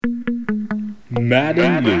Matt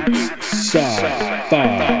and Luke's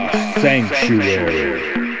Sci-Fi Sanctuary.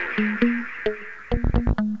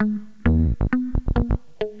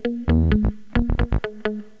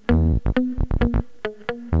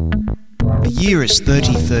 The year is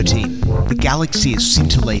 3013. The galaxy is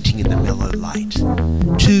scintillating in the mellow light.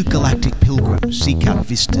 Two galactic pilgrims seek out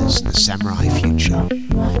vistas in the samurai future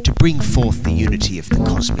to bring forth the unity of the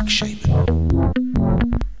cosmic shaman.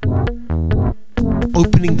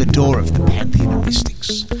 Opening the door of the pantheon of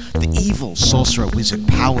mystics, the evil sorcerer wizard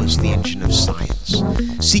powers the engine of science,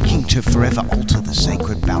 seeking to forever alter the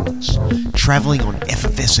sacred balance, traveling on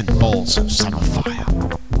effervescent balls of summer fire.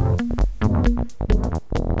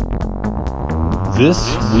 This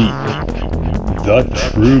week, The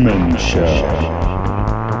Truman Show.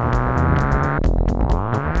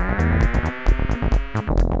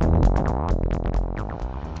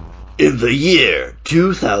 In the year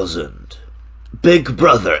 2000, Big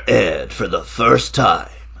Brother aired for the first time.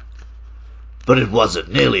 But it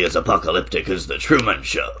wasn't nearly as apocalyptic as The Truman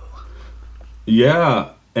Show. Yeah,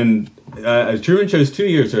 and Truman Show's 2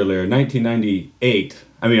 years earlier, 1998.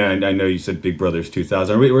 I mean, I know you said Big Brother's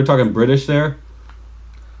 2000. We're talking British there?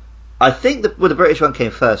 I think the British one came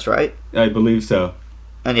first, right? I believe so.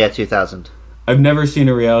 And yeah, 2000. I've never seen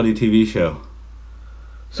a reality TV show.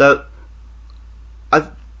 So, I've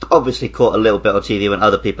obviously caught a little bit on TV when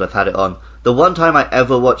other people have had it on. The one time I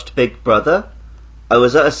ever watched Big Brother, I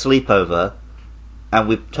was at a sleepover, and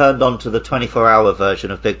we turned on to the 24-hour version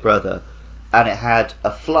of Big Brother, and it had a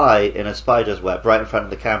fly in a spider's web right in front of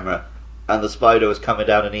the camera, and the spider was coming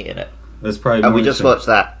down and eating it. That's probably and we just watched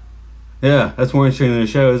that. Yeah, that's more interesting than the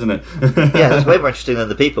show, isn't it? Yeah, that's way more interesting than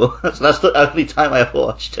the people. That's the only time I ever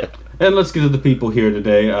watched it. And let's get to the people here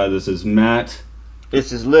today. This is Matt.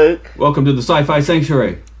 This is Luke. Welcome to the Sci-Fi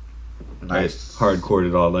Sanctuary. Nice. Hardcored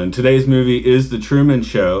it all in. Today's movie is The Truman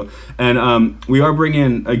Show, and we are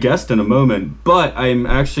bringing a guest in a moment, but I'm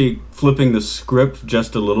actually flipping the script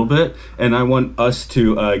just a little bit, and I want us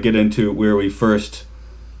to get into where we first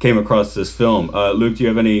came across this film. Luke, do you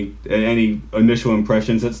have any initial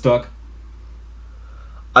impressions that stuck?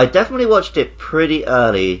 I definitely watched it pretty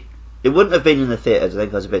early. It wouldn't have been in the theatres. I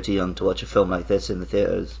think I was a bit too young to watch a film like this in the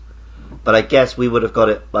theatres. But I guess we would have got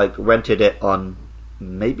it, rented it on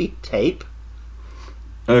maybe tape,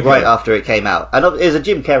 Okay. right after it came out. And it was a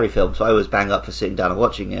Jim Carrey film, so I was bang up for sitting down and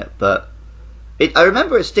watching it. But I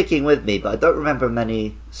remember it sticking with me, but I don't remember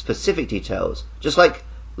many specific details. Just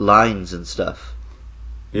lines and stuff.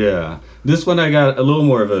 Yeah. This one I got a little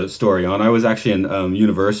more of a story on. I was actually in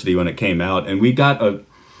university when it came out, and we got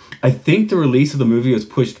I think the release of the movie was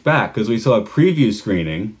pushed back because we saw a preview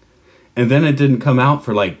screening, and then it didn't come out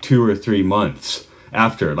for 2 or 3 months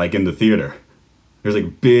after, in the theater. There's a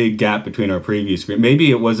big gap between our preview screen.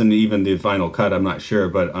 Maybe it wasn't even the final cut, I'm not sure,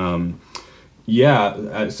 but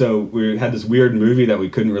so we had this weird movie that we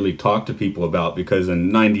couldn't really talk to people about because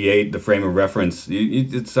in 98, the frame of reference,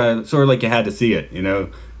 it's sort of like you had to see it,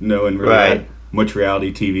 no one really had much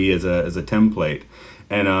reality TV as a template.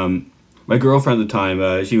 And my girlfriend at the time,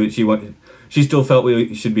 she still felt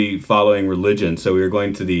we should be following religion, so we were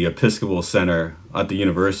going to the Episcopal Center at the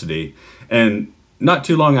university. And not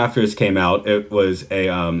too long after this came out, it was I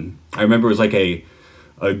remember it was a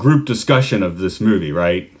group discussion of this movie,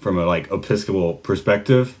 right? From a Episcopal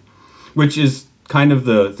perspective, which is kind of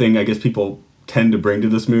the thing I guess people tend to bring to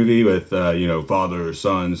this movie with, father,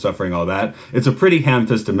 son, suffering, all that. It's a pretty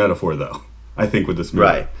ham-fisted metaphor, though, I think, with this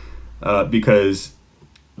movie. Right. Because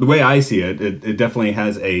the way I see it, it definitely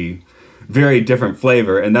has a very different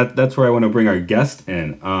flavor, and that's where I want to bring our guest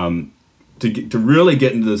in. To really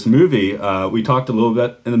get into this movie, we talked a little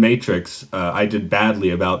bit in The Matrix. I did badly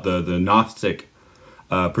about the Gnostic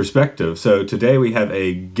perspective. So today we have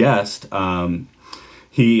a guest.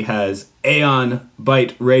 He has Aeon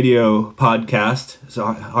Byte Radio podcast. It's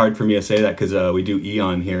hard for me to say that because we do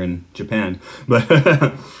Eon here in Japan. But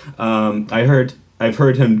I've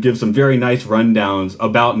heard him give some very nice rundowns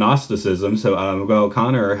about Gnosticism. So well,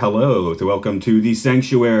 Connor, hello. Welcome to the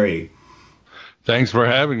Sanctuary. Thanks for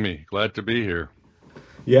having me. Glad to be here.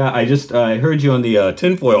 Yeah, I heard you on the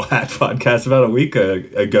Tinfoil Hat podcast about a week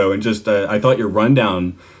ago, and I thought your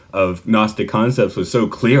rundown of Gnostic concepts was so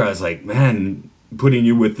clear. I was like, man, putting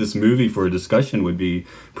you with this movie for a discussion would be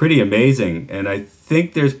pretty amazing. And I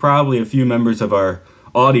think there's probably a few members of our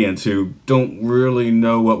audience who don't really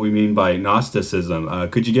know what we mean by Gnosticism.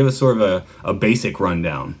 Could you give us sort of a basic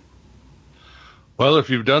rundown? Well, if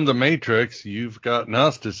you've done The Matrix, you've got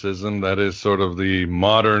Gnosticism. That is sort of the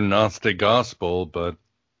modern Gnostic gospel. But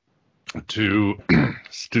to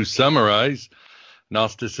summarize,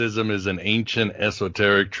 Gnosticism is an ancient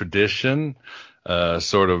esoteric tradition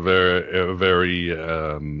sort of a very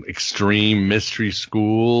extreme mystery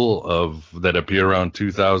school that appeared around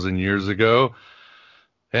 2,000 years ago,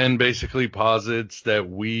 and basically posits that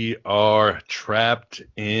we are trapped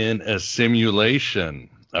in a simulation,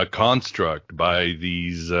 a construct by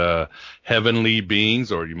these heavenly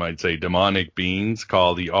beings, or you might say demonic beings,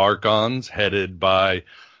 called the Archons, headed by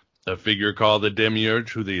a figure called the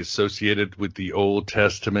Demiurge, who they associated with the Old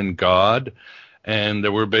Testament God, and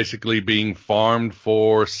that we're basically being farmed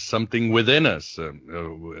for something within us.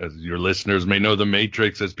 As your listeners may know, the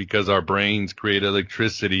Matrix is because our brains create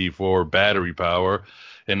electricity for battery power.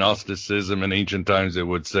 In Gnosticism in ancient times, it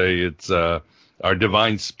would say it's our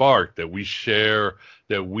divine spark that we share,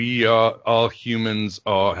 that we all humans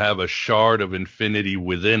have a shard of infinity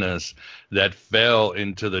within us that fell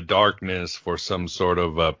into the darkness for some sort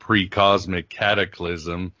of pre-cosmic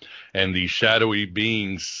cataclysm, and these shadowy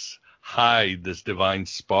beings hide this divine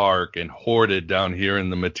spark and hoard it down here in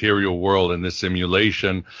the material world in this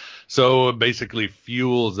simulation. So it basically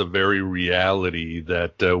fuels the very reality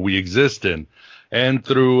that we exist in. And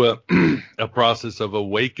through a process of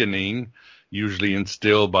awakening, usually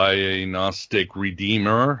instilled by a Gnostic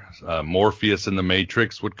redeemer, Morpheus in the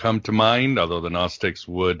Matrix would come to mind, although the Gnostics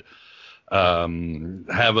would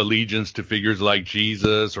have allegiance to figures like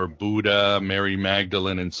Jesus or Buddha, Mary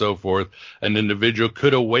Magdalene, and so forth. An individual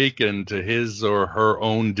could awaken to his or her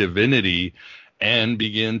own divinity and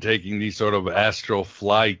begin taking these sort of astral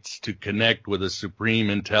flights to connect with a supreme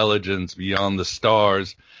intelligence beyond the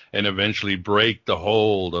stars, and eventually break the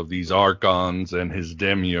hold of these Archons and his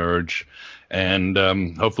Demiurge, and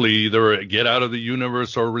hopefully either get out of the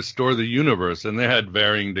universe or restore the universe. And they had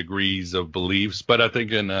varying degrees of beliefs, but I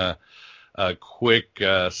think in a quick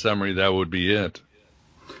summary, that would be it.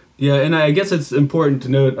 Yeah, and I guess it's important to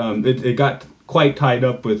note, it got quite tied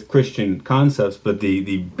up with Christian concepts, but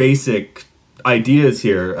the basic ideas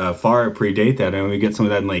here far predate that. And we get some of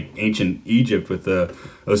that in like ancient Egypt with the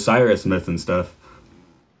Osiris myth and stuff.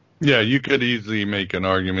 Yeah, you could easily make an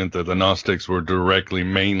argument that the Gnostics were directly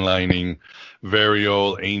mainlining very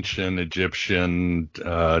old ancient Egyptian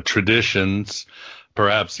traditions,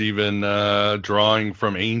 perhaps even drawing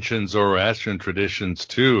from ancient Zoroastrian traditions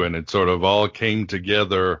too, and it sort of all came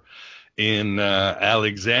together in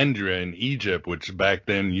Alexandria in Egypt, which back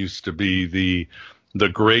then used to be the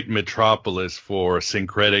great metropolis for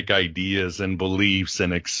syncretic ideas and beliefs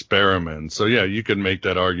and experiments. So yeah, you could make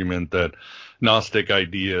that argument that Gnostic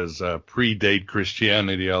ideas predate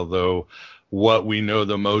Christianity, although what we know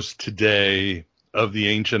the most today of the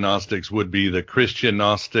ancient Gnostics would be the Christian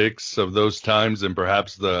Gnostics of those times, and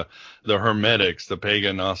perhaps the Hermetics, the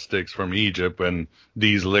pagan Gnostics from Egypt, and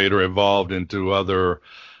these later evolved into other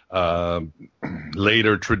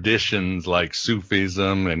later traditions like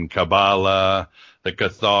Sufism and Kabbalah, the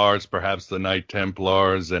Cathars, perhaps the Knight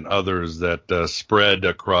Templars, and others that spread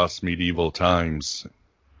across medieval times.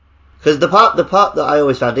 Because the part that I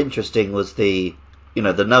always found interesting was the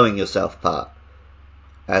knowing yourself part,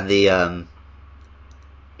 and the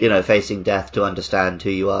facing death to understand who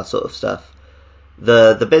you are sort of stuff.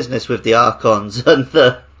 The business with the Archons and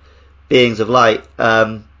the beings of light.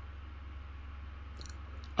 I've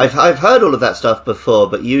heard all of that stuff before,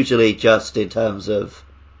 but usually just in terms of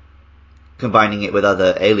combining it with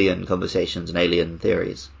other alien conversations and alien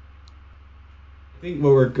theories. I think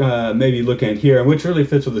what we're maybe looking at here, and which really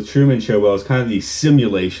fits with the Truman Show well, is kind of the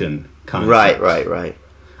simulation concept. Right.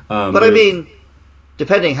 But I mean,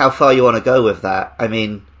 depending how far you want to go with that, I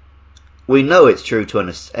mean, we know it's true to an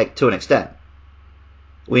extent.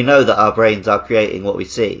 We know that our brains are creating what we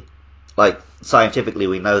see. Like, scientifically,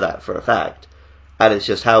 we know that for a fact. And it's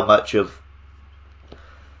just how much you're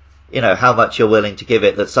willing to give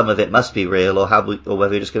it that some of it must be real, or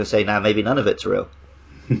whether you're just going to say, maybe none of it's real.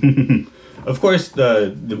 Of course,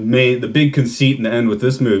 the big conceit in the end with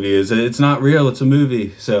this movie is that it's not real, it's a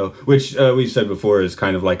movie. So, which we've said before is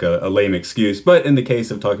kind of like a lame excuse. But in the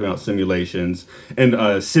case of talking about simulations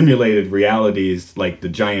and simulated realities like the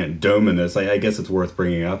giant dome in this, I guess it's worth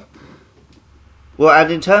bringing up. Well,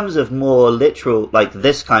 and in terms of more literal, like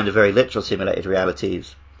this kind of very literal simulated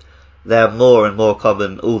realities, they're more and more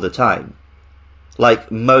common all the time.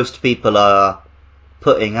 Like, most people are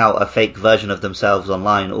putting out a fake version of themselves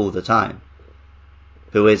online all the time.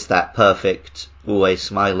 Who is that perfect, always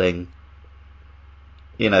smiling,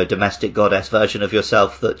 domestic goddess version of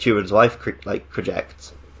yourself that Turin's wife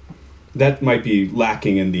projects? That might be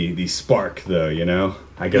lacking in the spark, though,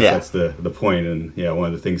 I guess that's the point, and one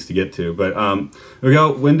of the things to get to. But here we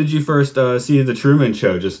go. When did you first see The Truman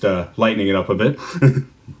Show? Just lightening it up a bit.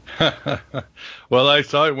 Well, I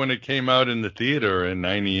saw it when it came out in the theater in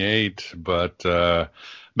 '98, but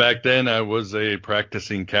back then I was a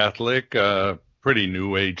practicing Catholic, pretty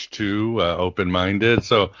New Age too, open-minded.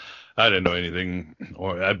 So I didn't know anything,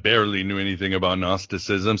 or I barely knew anything about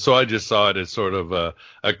Gnosticism. So I just saw it as sort of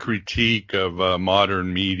a critique of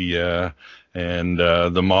modern media and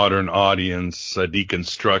the modern audience, a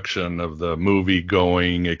deconstruction of the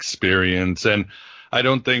movie-going experience. And I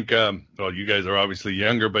don't think, well, you guys are obviously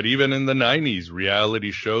younger, but even in the 90s,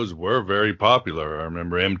 reality shows were very popular. I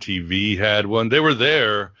remember MTV had one. They were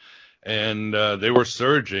there, and they were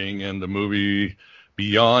surging, and the movie,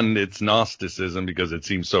 beyond its Gnosticism, because it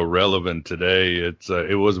seems so relevant today,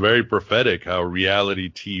 it was very prophetic how reality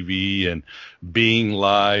TV and being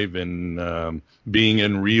live and being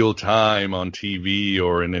in real time on TV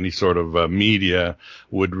or in any sort of media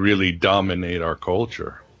would really dominate our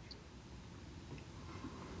culture.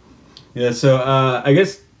 Yeah, so I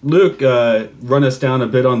guess Luke, run us down a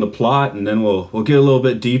bit on the plot, and then we'll get a little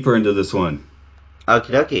bit deeper into this one. Okie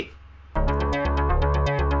dokie.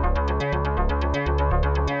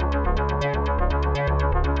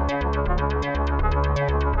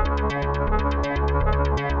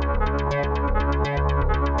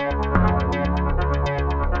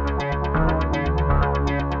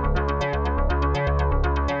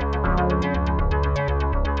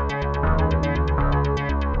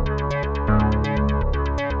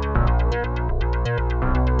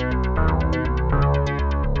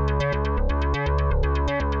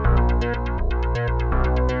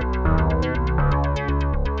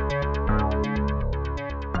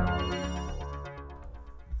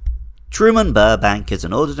 Truman Burbank is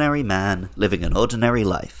an ordinary man living an ordinary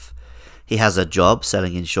life. He has a job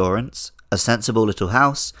selling insurance, a sensible little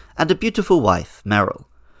house, and a beautiful wife, Meryl,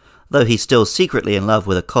 though he's still secretly in love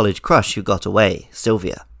with a college crush who got away,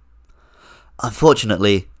 Sylvia.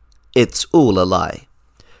 Unfortunately, it's all a lie.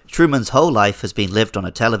 Truman's whole life has been lived on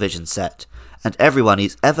a television set, and everyone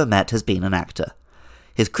he's ever met has been an actor.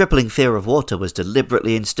 His crippling fear of water was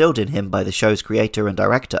deliberately instilled in him by the show's creator and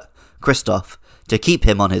director, Christof, to keep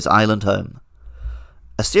him on his island home.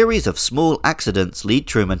 A series of small accidents lead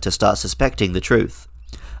Truman to start suspecting the truth.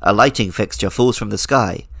 A lighting fixture falls from the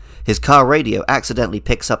sky, his car radio accidentally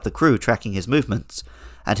picks up the crew tracking his movements,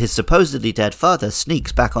 and his supposedly dead father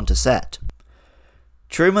sneaks back onto set.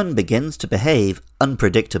 Truman begins to behave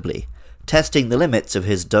unpredictably, testing the limits of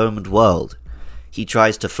his domed world. He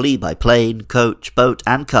tries to flee by plane, coach, boat,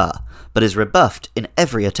 and car, but is rebuffed in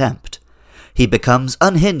every attempt. He becomes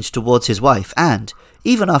unhinged towards his wife and,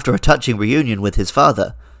 even after a touching reunion with his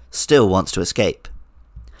father, still wants to escape.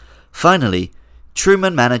 Finally,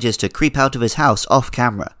 Truman manages to creep out of his house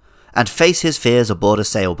off-camera and face his fears aboard a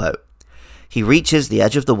sailboat. He reaches the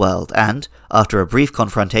edge of the world and, after a brief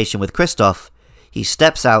confrontation with Christof, he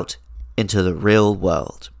steps out into the real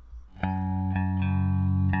world.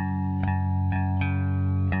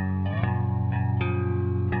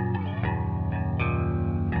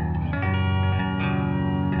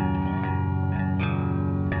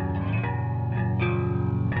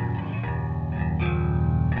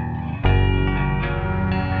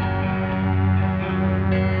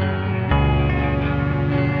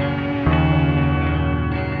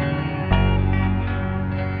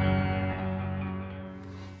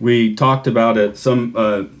 We talked about it.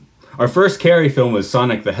 Our first Carrey film was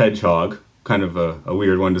Sonic the Hedgehog, kind of a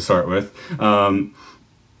weird one to start with.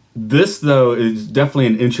 This, though, is definitely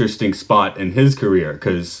an interesting spot in his career,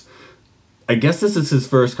 because I guess this is his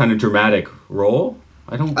first kind of dramatic role.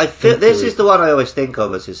 I feel this is the one I always think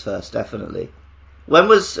of as his first, definitely. When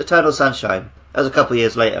was Eternal Sunshine? That was a couple of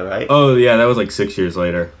years later, right? Oh, yeah, that was like 6 years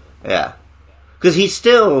later. Yeah. Because he's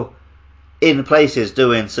still in places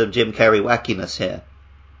doing some Jim Carrey wackiness here.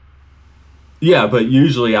 Yeah, but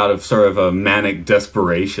usually out of sort of a manic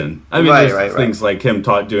desperation. I mean, there's things like him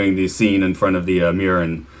doing the scene in front of the mirror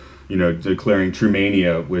and, declaring True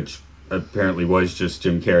Mania, which apparently was just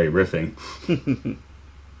Jim Carrey riffing.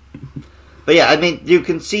 But yeah, I mean, you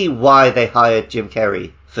can see why they hired Jim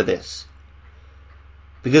Carrey for this.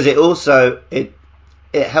 Because it also, it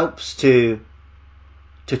helps to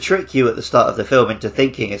trick you at the start of the film into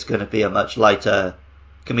thinking it's going to be a much lighter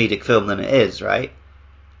comedic film than it is, right?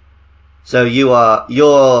 So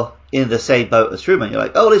you're in the same boat as Truman. You're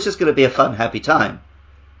like, oh, it's just going to be a fun, happy time.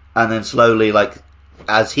 And then slowly, like,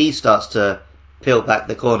 as he starts to peel back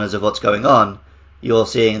the corners of what's going on, you're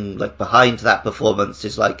seeing, like, behind that performance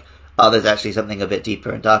is like, oh, there's actually something a bit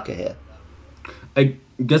deeper and darker here. I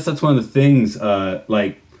guess that's one of the things,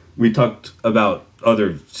 like, we talked about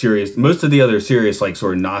most of the other serious, like,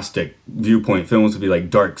 sort of Gnostic viewpoint films would be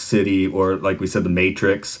like Dark City or, like we said, The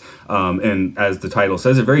Matrix. And as the title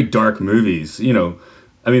says, they're very dark movies.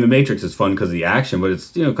 I mean, The Matrix is fun because of the action, but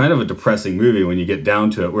it's, kind of a depressing movie when you get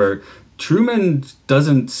down to it, where Truman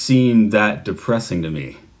doesn't seem that depressing to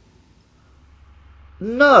me.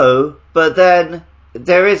 No, but then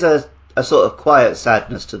there is a sort of quiet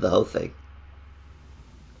sadness to the whole thing.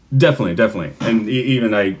 Definitely. And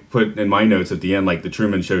even I put in my notes at the end, like The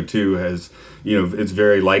Truman Show 2 has, it's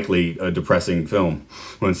very likely a depressing film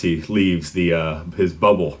once he leaves his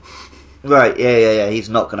bubble. Right, yeah. He's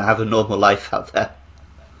not going to have a normal life out there.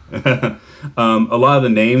 A lot of the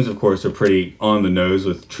names, of course, are pretty on the nose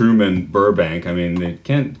with Truman Burbank. I mean, they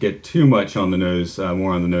can't get too much on the nose,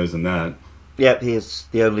 more on the nose than that. Yep, he is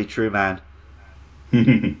the only true man.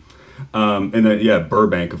 And then,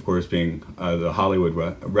 Burbank, of course, being the Hollywood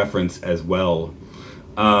reference as well.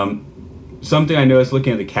 Something I noticed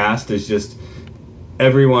looking at the cast is just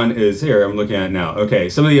everyone is here. I'm looking at it now. Okay,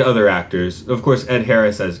 some of the other actors, of course, Ed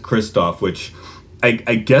Harris as Christoph, which I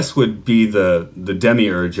guess would be the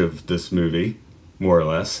demiurge of this movie, more or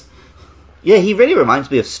less. Yeah, he really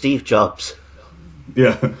reminds me of Steve Jobs.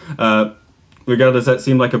 Yeah. Regardless, that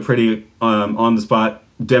seemed like a pretty on-the-spot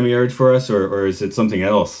demiurge for us, or is it something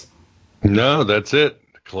else? No, that's it.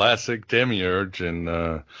 Classic demiurge, and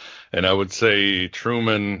I would say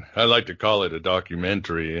Truman, I like to call it a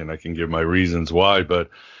documentary, and I can give my reasons why,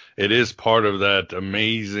 but it is part of that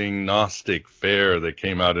amazing Gnostic fair that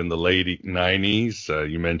came out in the late 90s.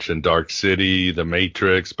 You mentioned Dark City, The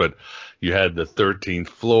Matrix, but you had The 13th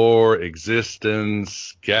Floor,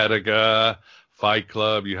 Existence, Gattaca, Fight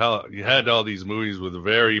Club. You had all these movies with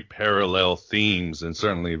very parallel themes and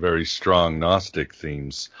certainly very strong Gnostic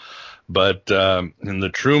themes. But in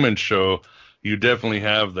The Truman Show, you definitely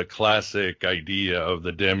have the classic idea of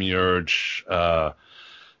the demiurge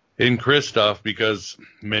in Christoph, because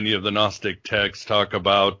many of the Gnostic texts talk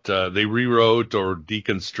about they rewrote or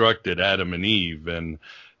deconstructed Adam and Eve, and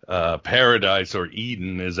paradise or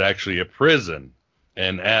Eden is actually a prison.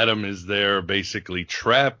 And Adam is there basically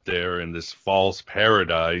trapped there in this false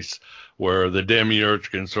paradise where the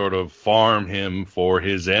demiurge can sort of farm him for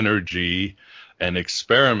his energy and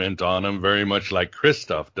experiment on him very much like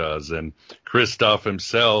Christoph does. And Christoph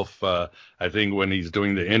himself, I think when he's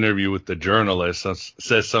doing the interview with the journalist,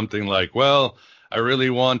 says something like, well, I really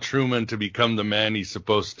want Truman to become the man he's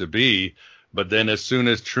supposed to be. But then as soon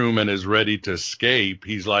as Truman is ready to escape,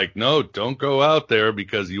 he's like, no, don't go out there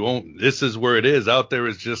because you won't. This is where it is. Out there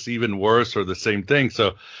is just even worse or the same thing.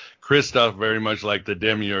 So Christoph, very much like the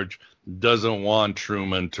demiurge, doesn't want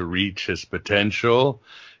Truman to reach his potential.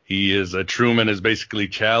 Truman is basically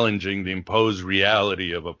challenging the imposed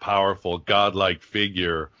reality of a powerful godlike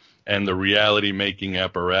figure and the reality-making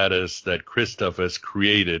apparatus that Christoph has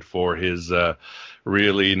created for his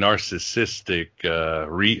really narcissistic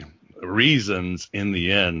reasons in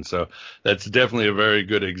the end. So that's definitely a very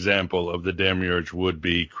good example of the demiurge would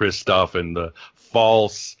be Christoph and the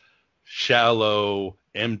false, shallow,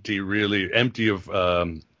 empty of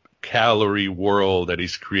calorie world that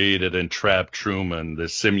he's created and trapped Truman, the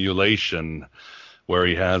simulation where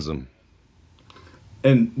he has him.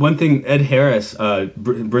 And one thing, Ed Harris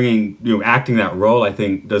acting that role, I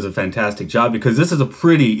think does a fantastic job, because this is a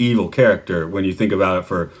pretty evil character when you think about it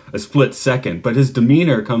for a split second. But his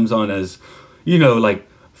demeanor comes on as, like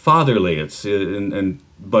fatherly.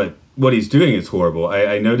 But what he's doing is horrible.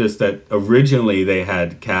 I noticed that originally they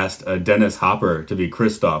had cast Dennis Hopper to be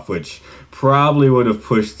Christoph, which probably would have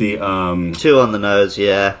pushed the too on the nose,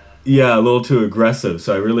 yeah. Yeah, a little too aggressive.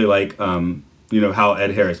 So I really like how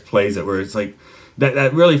Ed Harris plays it, where it's like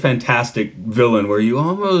that really fantastic villain where you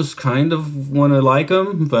almost kind of want to like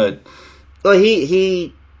him, but well,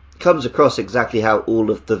 he comes across exactly how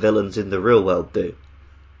all of the villains in the real world do.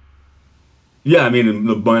 Yeah, I mean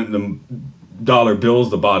the dollar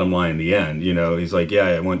bill's the bottom line in the end. He's like, yeah,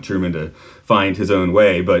 I want Truman to find his own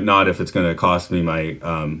way, but not if it's going to cost me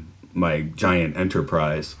my giant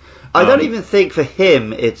enterprise. I don't even think for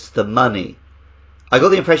him it's the money. I got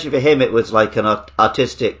the impression for him it was like an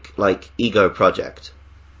artistic, like, ego project.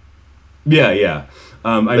 Yeah.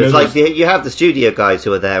 It's like you have the studio guys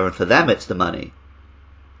who are there, and for them it's the money.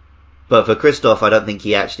 But for Christoph, I don't think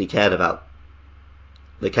he actually cared about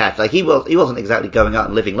the cash. Like, he wasn't exactly going out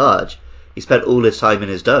and living large. He spent all his time in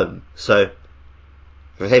his dome. So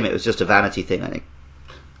for him, it was just a vanity thing, I think.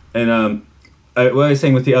 And what I was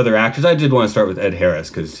saying with the other actors, I did want to start with Ed Harris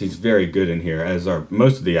because he's very good in here, as are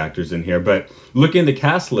most of the actors in here. But looking at the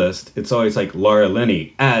cast list, it's always like Laura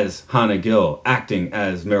Linney as Hannah Gill, acting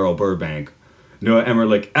as Meryl Burbank. Noah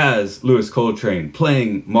Emmerich as Louis Coltrane,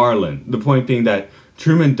 playing Marlon. The point being that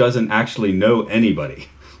Truman doesn't actually know anybody.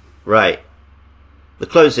 Right. The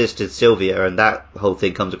closest is Sylvia, and that whole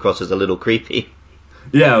thing comes across as a little creepy.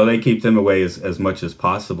 Yeah, well, they keep them away as much as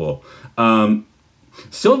possible.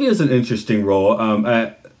 Sylvia's an interesting role.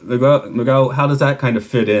 Miguel, how does that kind of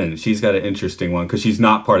fit in? She's got an interesting one because she's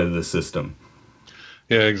not part of the system.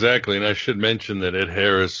 Yeah, exactly. And I should mention that Ed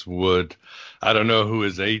Harris would, I don't know who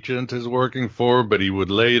his agent is working for, but he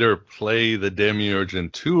would later play the Demiurge in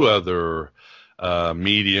two other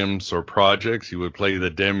mediums or projects. He would play the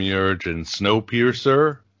Demiurge in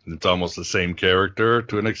Snowpiercer. It's almost the same character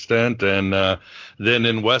to an extent. And then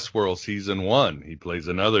in Westworld season 1, he plays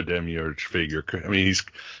another Demiurge figure. I mean, he's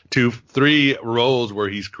 3 roles where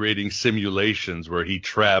he's creating simulations where he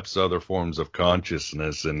traps other forms of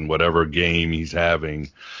consciousness in whatever game he's having.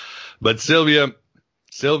 But Sylvia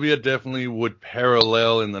definitely would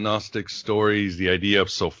parallel in the Gnostic stories the idea of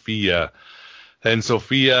Sophia. And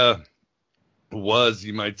Sophia was,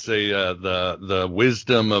 you might say, the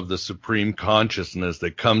wisdom of the supreme consciousness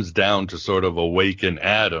that comes down to sort of awaken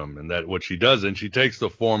Adam. And that what she does, and she takes the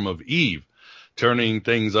form of Eve, turning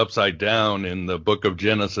things upside down. In the book of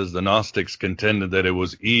Genesis, the Gnostics contended that it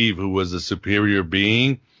was Eve who was the superior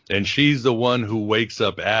being, and she's the one who wakes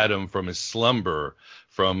up Adam from his slumber,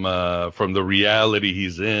 from the reality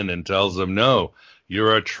he's in, and tells him, no,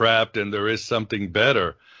 you're trapped and there is something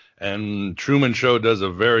better. And Truman Show does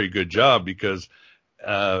a very good job because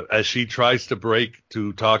as she tries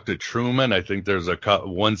to talk to Truman, I think there's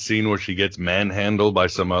one scene where she gets manhandled by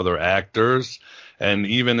some other actors. And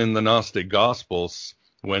even in the Gnostic Gospels,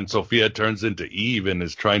 when Sophia turns into Eve and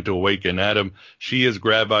is trying to awaken Adam, she is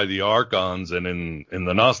grabbed by the archons. And in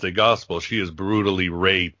the Gnostic Gospel, she is brutally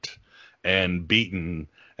raped and beaten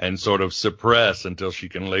and sort of suppressed until she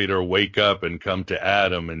can later wake up and come to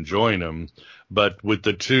Adam and join him. But with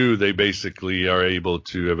the two, they basically are able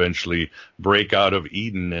to eventually break out of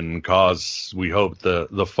Eden and cause, we hope,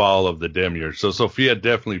 the fall of the Demiurge. So Sophia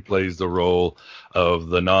definitely plays the role of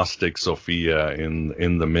the Gnostic Sophia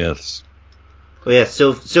in the myths. Well, yeah,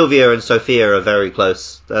 Sylvia and Sophia are very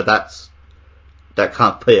close. That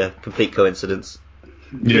can't be a complete coincidence.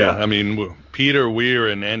 Yeah, I mean, Peter Weir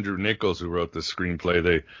and Andrew Nichols, who wrote the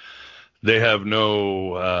screenplay, they have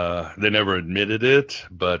they never admitted it,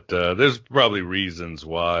 but there's probably reasons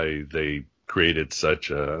why they created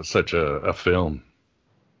such a film.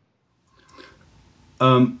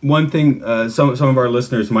 One thing, some of our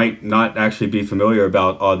listeners might not actually be familiar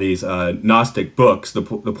about all these Gnostic books. The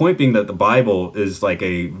point being that the Bible is like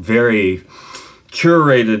a very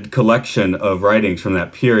curated collection of writings from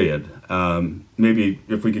that period. Maybe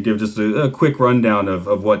if we could give just a quick rundown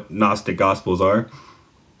of what Gnostic Gospels are.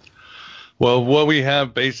 Well, what we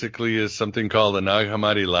have basically is something called the Nag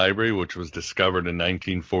Hammadi Library, which was discovered in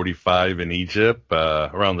 1945 in Egypt,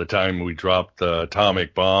 around the time we dropped the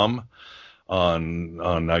atomic bomb on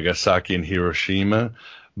Nagasaki and Hiroshima.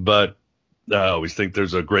 But I always think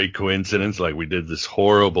there's a great coincidence, like we did this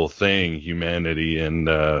horrible thing, humanity, and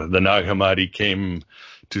the Nag Hammadi came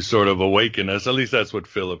to sort of awaken us. At least that's what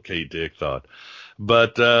Philip K. Dick thought.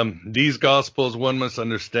 But these Gospels, one must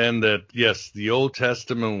understand that, yes, the Old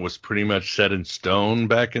Testament was pretty much set in stone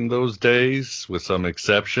back in those days, with some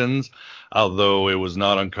exceptions, although it was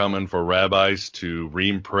not uncommon for rabbis to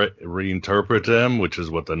reinterpret them, which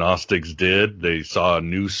is what the Gnostics did. They saw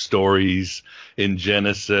new stories in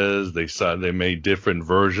Genesis. They made different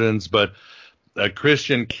versions, but a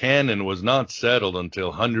Christian canon was not settled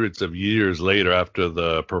until hundreds of years later after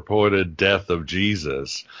the purported death of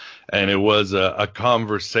Jesus. And it was a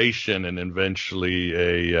conversation and eventually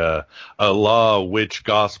a law which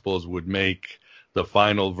Gospels would make the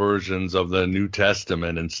final versions of the New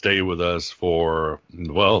Testament and stay with us for,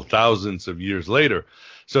 well, thousands of years later.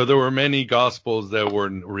 So there were many Gospels that were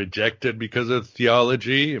rejected because of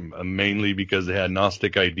theology, mainly because they had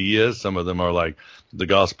Gnostic ideas. Some of them are like the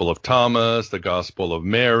Gospel of Thomas, the Gospel of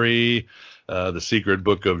Mary, the Secret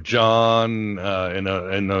Book of John, and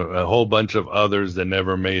a whole bunch of others that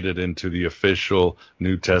never made it into the official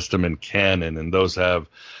New Testament canon. And those have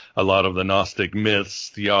a lot of the Gnostic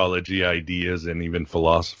myths, theology, ideas, and even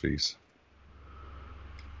philosophies.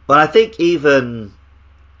 Well, I think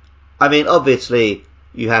obviously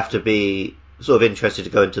you have to be sort of interested to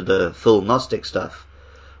go into the full Gnostic stuff.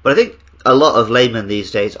 But I think a lot of laymen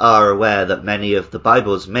these days are aware that many of the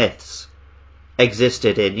Bible's myths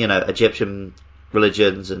existed in, Egyptian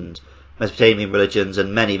religions and Mesopotamian religions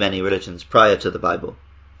and many, many religions prior to the Bible.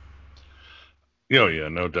 Oh, yeah,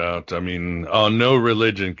 no doubt. I mean, no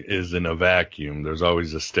religion is in a vacuum. There's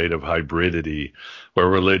always a state of hybridity where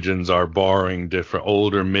religions are borrowing different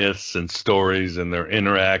older myths and stories, and they're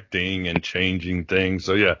interacting and changing things.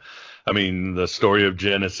 So, yeah, I mean, the story of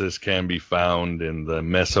Genesis can be found in the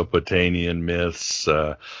Mesopotamian myths.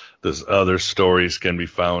 There's other stories can be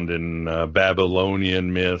found in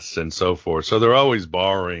Babylonian myths and so forth. So they're always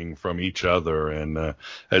borrowing from each other. And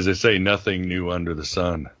as I say, nothing new under the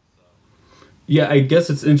sun. Yeah, I guess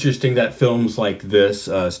it's interesting that films like this,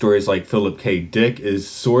 stories like Philip K. Dick, is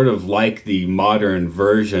sort of like the modern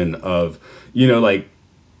version of, like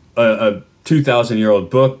a 2,000-year-old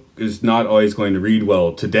book is not always going to read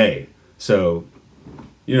well today. So,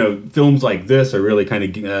 films like this are really kind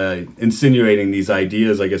of insinuating these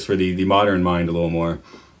ideas, I guess, for the modern mind a little more.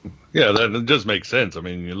 Yeah, that just makes sense. I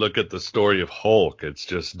mean, you look at the story of Hulk, it's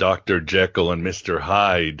just Dr. Jekyll and Mr.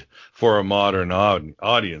 Hyde for a modern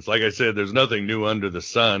audience. Like I said, there's nothing new under the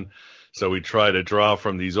sun. So we try to draw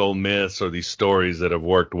from these old myths or these stories that have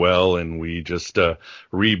worked well, and we just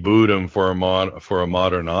reboot them for a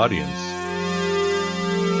modern audience.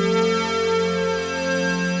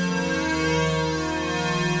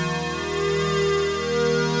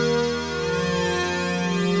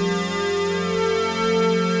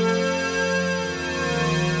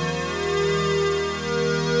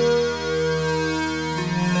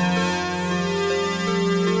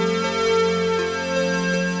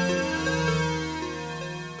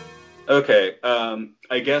 Okay,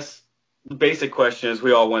 I guess the basic question is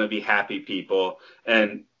we all want to be happy people,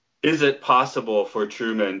 and is it possible for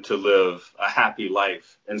Truman to live a happy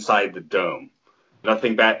life inside the dome?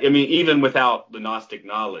 Nothing bad. I mean, even without the Gnostic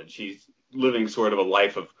knowledge, he's living sort of a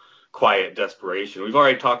life of quiet desperation. We've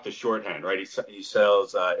already talked to Shorthand, right? He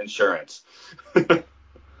sells insurance.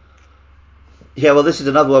 Yeah, well, this is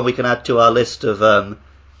another one we can add to our list of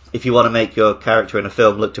if you want to make your character in a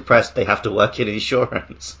film look depressed, they have to work in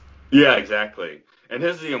insurance. Yeah, exactly. And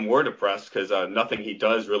his is even more depressed because nothing he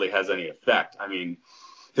does really has any effect. I mean,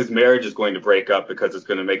 his marriage is going to break up because it's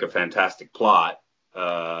going to make a fantastic plot.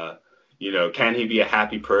 Can he be a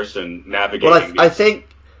happy person navigating? Well,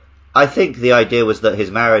 I think the idea was that his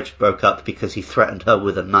marriage broke up because he threatened her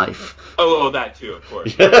with a knife. Oh, that too, of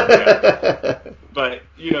course. Yeah. But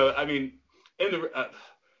I mean,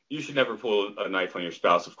 you should never pull a knife on your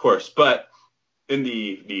spouse, of course. But in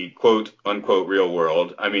the quote unquote real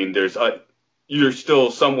world, I mean, you're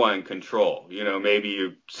still somewhat in control. Maybe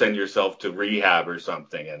you send yourself to rehab or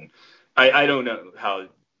something, and I don't know how.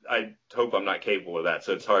 I hope I'm not capable of that,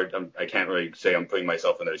 so it's hard. I can't really say I'm putting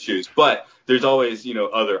myself in those shoes. But there's always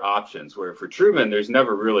other options. Where for Truman, there's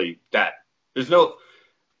never really that.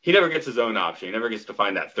 He never gets his own option. He never gets to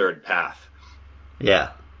find that third path. Yeah.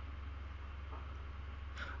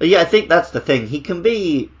 Yeah, I think that's the thing. He can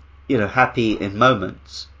be happy in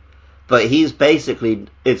moments, but he's basically,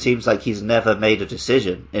 it seems like he's never made a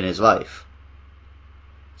decision in his life.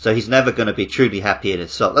 So he's never going to be truly happy in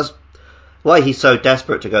his soul. That's why he's so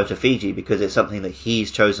desperate to go to Fiji, because it's something that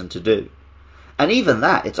he's chosen to do. And even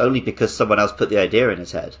that, it's only because someone else put the idea in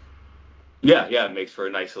his head. Yeah, it makes for a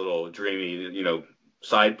nice little dreamy,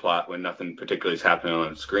 side plot when nothing particularly is happening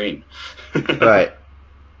on screen. Right.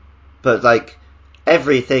 But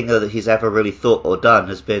everything that he's ever really thought or done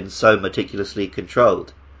has been so meticulously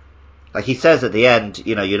controlled. Like he says at the end,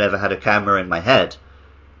 you never had a camera in my head.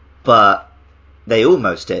 But they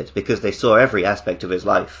almost did, because they saw every aspect of his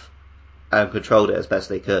life and controlled it as best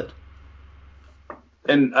they could.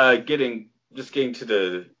 And getting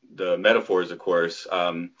to the metaphors, of course,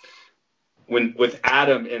 with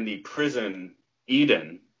Adam in the prison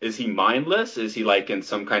Eden, is he mindless? Is he in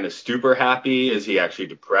some kind of stupor happy? Is he actually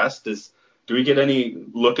depressed? Do we get any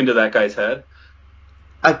look into that guy's head?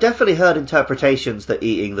 I've definitely heard interpretations that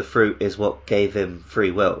eating the fruit is what gave him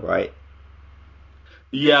free will, right?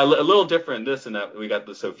 Yeah, a little different in this and that we got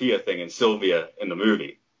the Sophia thing and Sylvia in the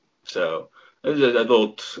movie. So there's a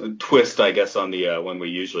little twist, I guess, on the one we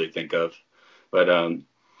usually think of. But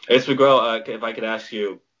as we go, if I could ask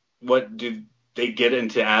you, what do they get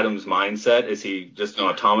into Adam's mindset? Is he just an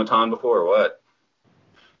automaton before or what?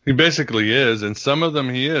 He basically is, and some of them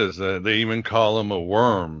he is. They even call him a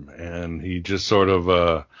worm, and he just sort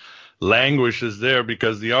of languishes there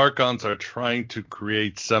because the Archons are trying to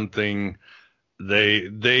create something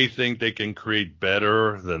they think they can create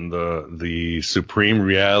better than the supreme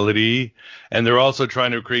reality, and they're also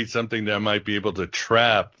trying to create something that might be able to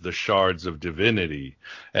trap the shards of divinity.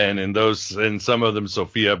 And in some of them,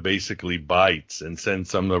 Sophia basically bites and sends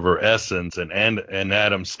some of her essence, and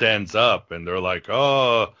Adam stands up, and they're like,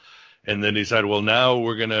 oh. And then he said, well, now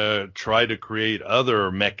we're going to try to create other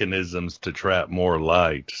mechanisms to trap more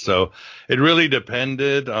light. So it really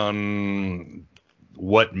depended on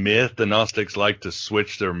what myth. The Gnostics like to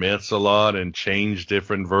switch their myths a lot and change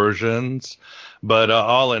different versions. But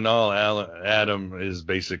all in all, Adam is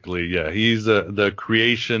basically, he's the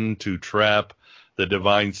creation to trap the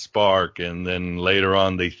divine spark, and then later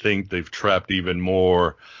on they think they've trapped even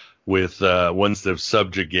more with once they've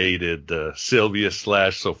subjugated the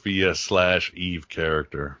Sylvia/Sophia/Eve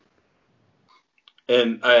character.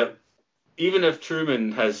 And even if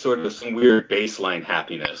Truman has sort of some weird baseline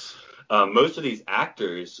happiness, most of these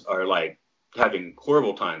actors are like having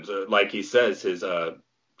horrible times. Like he says, his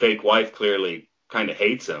fake wife clearly kind of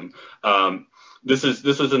hates him. This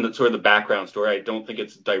was in the sort of the background story. I don't think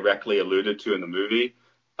it's directly alluded to in the movie,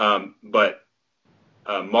 but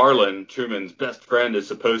Marlon, Truman's best friend, is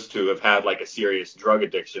supposed to have had like a serious drug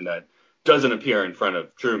addiction that doesn't appear in front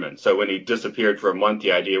of Truman. So when he disappeared for a month,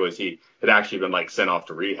 the idea was he had actually been like sent off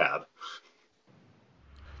to rehab.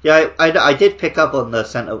 Yeah, I did pick up on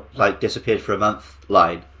the disappeared for a month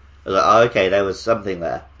line. I was like, oh, okay, there was something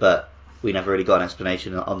there, but we never really got an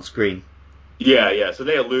explanation on screen. Yeah. So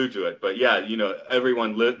they allude to it, but yeah,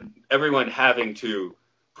 everyone having to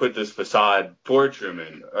put this facade for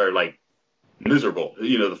Truman are like miserable.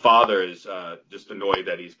 The father is just annoyed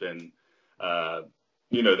that he's been,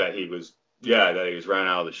 that he was run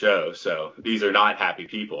out of the show. So these are not happy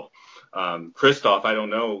people. Christoph, I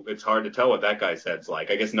don't know. It's hard to tell what that guy's head's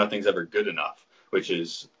like. I guess nothing's ever good enough, which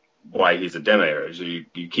is why he's a demiurge. So you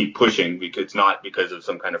keep pushing because it's not because of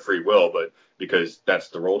some kind of free will, but because that's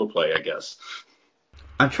the role to play, I guess.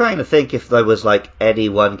 I'm trying to think if there was like any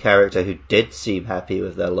one character who did seem happy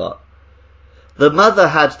with their lot. The mother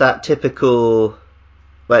had that typical,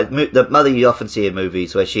 the mother you often see in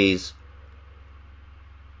movies where she's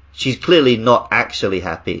clearly not actually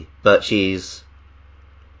happy, but she's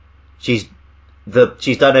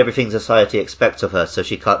done everything society expects of her, so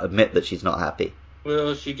she can't admit that she's not happy.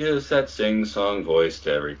 Well, she gives that sing-song voice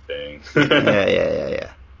to everything.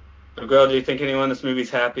 Yeah. Miguel, do you think anyone in this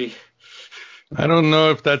movie's happy? I don't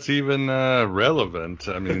know if that's even relevant.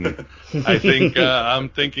 I mean, I think I'm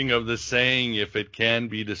thinking of the saying, if it can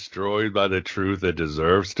be destroyed by the truth, it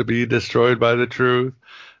deserves to be destroyed by the truth.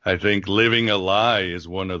 I think living a lie is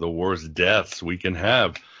one of the worst deaths we can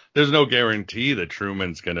have. There's no guarantee that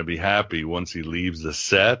Truman's going to be happy once he leaves the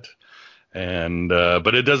set.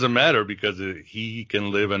 But it doesn't matter because he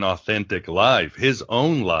can live an authentic life, his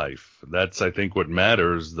own life. That's, I think, what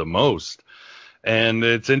matters the most. And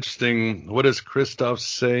it's interesting. What does Christoph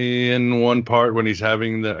say in one part when he's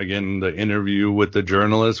having the interview with the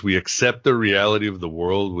journalist? We accept the reality of the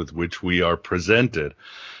world with which we are presented.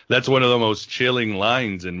 That's one of the most chilling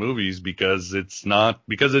lines in movies because it's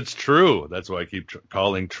true. That's why I keep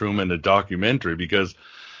calling Truman a documentary, because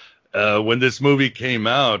when this movie came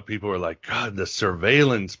out, people were like, God, the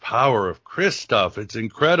surveillance power of Christoph, it's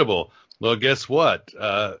incredible. Well, guess what?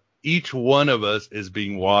 Each one of us is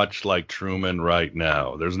being watched like Truman right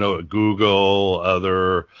now. There's no Google,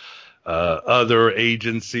 other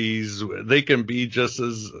agencies. They can be just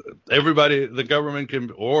as everybody, the government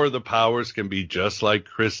can, or the powers can be just like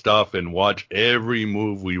Christoph and watch every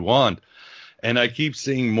move we want. And I keep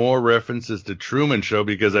seeing more references to Truman Show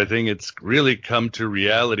because I think it's really come to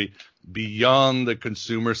reality beyond the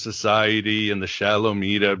consumer society and the shallow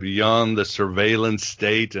media, beyond the surveillance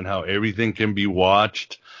state and how everything can be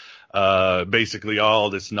watched. Basically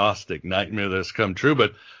all this Gnostic nightmare that's come true.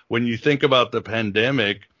 But when you think about the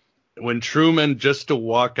pandemic, when Truman, just to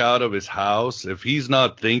walk out of his house, if he's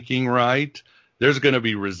not thinking right, there's going to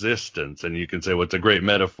be resistance. And you can say, well, it's a great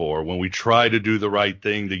metaphor. When we try to do the right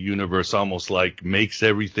thing, the universe almost like makes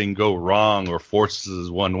everything go wrong or forces us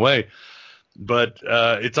one way. But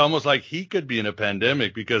it's almost like he could be in a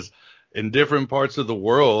pandemic because in different parts of the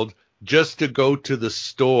world, just to go to the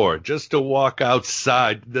store, just to walk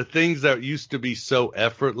outside, the things that used to be so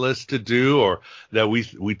effortless to do or that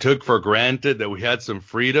we took for granted, that we had some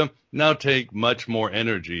freedom, now take much more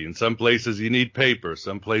energy. In some places you need paper.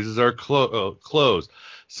 Some places are closed.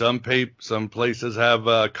 Some places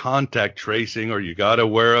have contact tracing, or you got to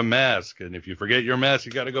wear a mask. And if you forget your mask,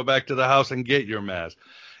 you got to go back to the house and get your mask.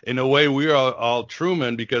 In a way, we are all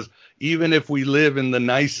Truman, because even if we live in the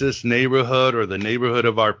nicest neighborhood or the neighborhood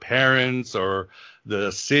of our parents or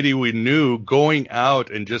the city we knew, going out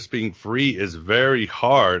and just being free is very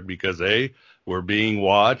hard because A, we're being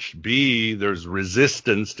watched, B, there's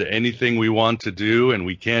resistance to anything we want to do and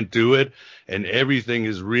we can't do it, and everything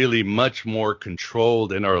is really much more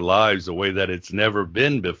controlled in our lives a way that it's never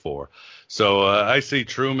been before. So I see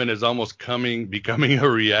Truman as almost becoming a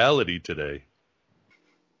reality today.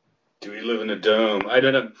 Do we live in a dome? I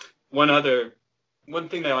don't know. One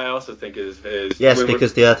thing that I also think is yes,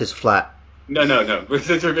 because the Earth is flat. No.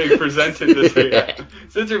 Since we're being presented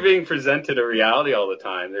since we're being presented a reality all the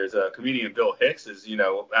time, there's a comedian, Bill Hicks, is,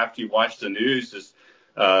 after you watch the news, just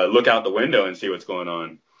look out the window and see what's going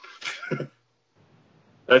on.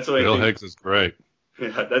 That's what Bill Hicks is great.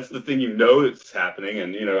 Yeah, that's the thing that's happening.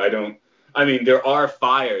 And, there are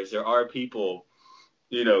fires. There are people,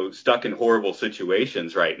 stuck in horrible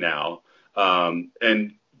situations right now.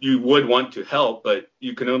 And you would want to help, but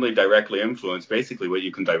you can only directly influence basically what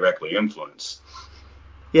you can directly influence.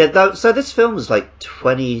 Yeah, so this film is like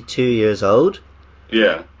 22 years old.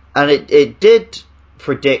 Yeah. And it did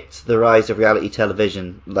predict the rise of reality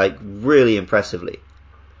television, like, really impressively.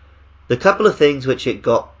 The couple of things which it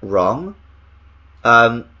got wrong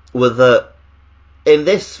were that in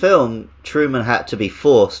this film, Truman had to be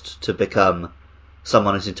forced to become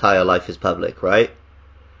someone whose entire life is public, right?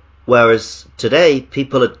 Whereas today,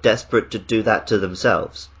 people are desperate to do that to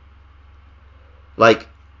themselves. Like,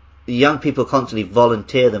 young people constantly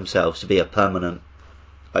volunteer themselves to be a permanent,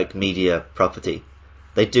 like, media property.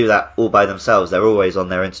 They do that all by themselves. They're always on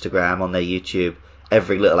their Instagram, on their YouTube,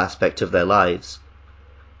 every little aspect of their lives.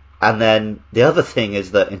 And then the other thing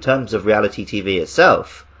is that in terms of reality TV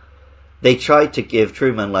itself, they tried to give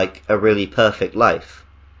Truman, like, a really perfect life.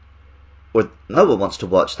 Well, no one wants to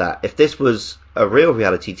watch that. If this was a real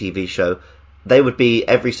reality TV show, they would be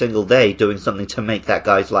every single day doing something to make that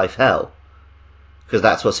guy's life hell. Because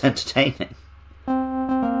that's what's entertaining.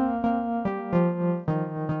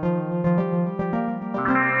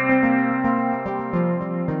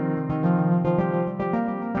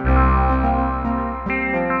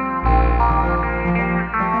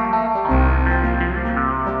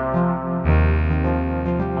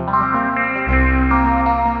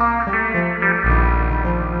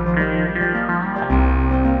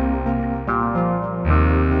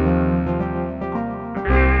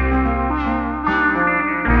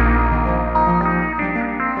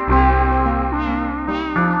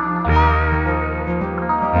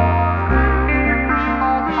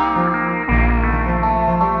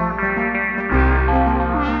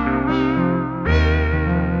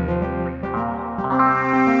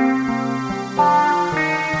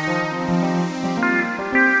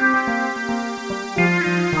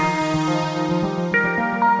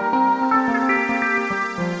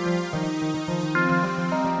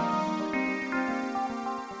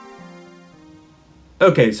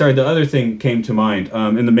 Okay, sorry, the other thing came to mind.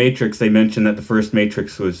 In The Matrix, they mentioned that the first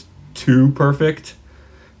Matrix was too perfect.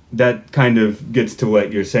 That kind of gets to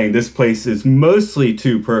what you're saying. This place is mostly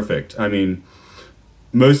too perfect. I mean,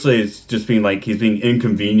 mostly it's just being like he's being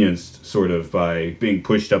inconvenienced sort of by being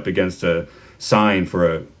pushed up against a sign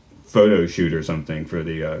for a photo shoot or something for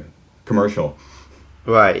the commercial.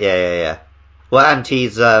 Right, yeah. Well, and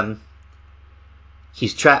he's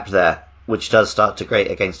trapped there, which does start to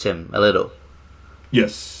grate against him a little.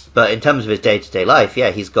 Yes. But in terms of his day-to-day life,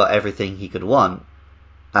 yeah, he's got everything he could want,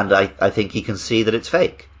 and I think he can see that it's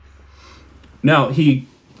fake. Now, he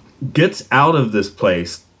gets out of this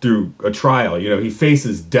place through a trial. He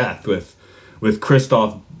faces death with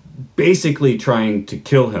Christoph basically trying to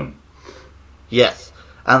kill him. Yes,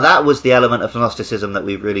 and that was the element of Gnosticism that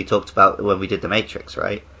we really talked about when we did The Matrix,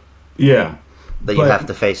 right? Yeah. That you have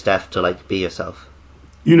to face death to, like, be yourself.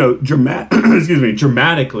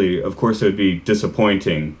 Dramatically, of course, it would be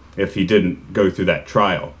disappointing if he didn't go through that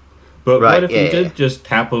trial. But what if he did just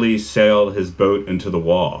happily sail his boat into the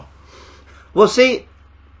wall? Well, see,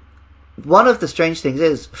 one of the strange things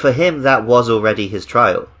is, for him, that was already his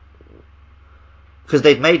trial. Because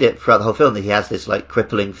they'd made it throughout the whole film that he has this, like,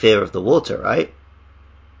 crippling fear of the water, right?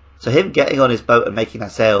 So him getting on his boat and making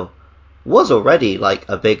that sail was already, like,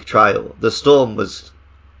 a big trial. The storm was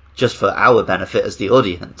just for our benefit as the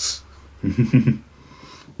audience.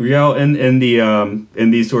 Yeah, in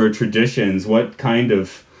these sort of traditions,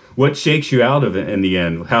 what shakes you out of it in the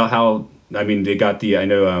end? How I mean, they got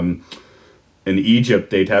in Egypt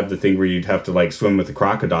they'd have the thing where you'd have to, like, swim with the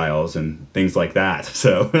crocodiles and things like that.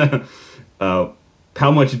 So,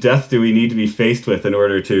 how much death do we need to be faced with in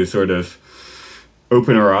order to sort of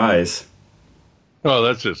open our eyes? Well,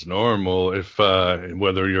 that's just normal. If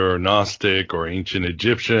whether you're Gnostic or ancient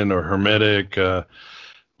Egyptian or Hermetic,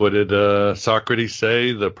 what did Socrates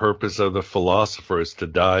say? The purpose of the philosopher is to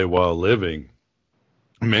die while living.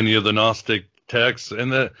 Many of the Gnostic texts,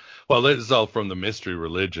 this is all from the mystery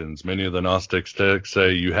religions. Many of the Gnostic texts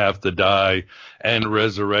say you have to die and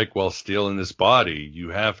resurrect while still in this body. You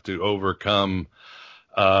have to overcome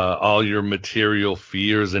all your material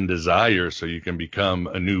fears and desires so you can become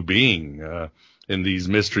a new being. In these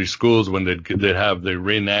mystery schools, when they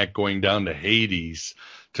reenact going down to Hades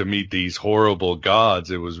to meet these horrible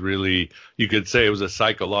gods. It was really, you could say it was a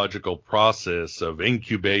psychological process of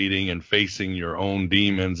incubating and facing your own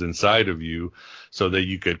demons inside of you so that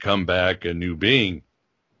you could come back a new being.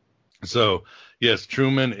 So, yes,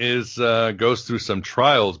 Truman goes through some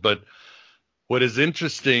trials, but what is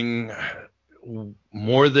interesting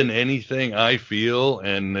more than anything, I feel,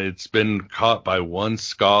 and it's been caught by one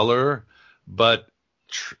scholar, but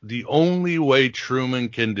the only way Truman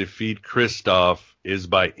can defeat Christof is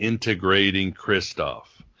by integrating Christof.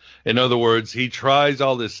 In other words, he tries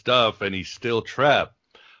all this stuff and he's still trapped.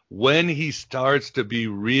 When he starts to be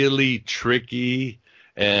really tricky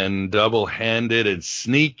and double-handed and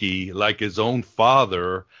sneaky like his own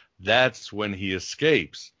father, that's when he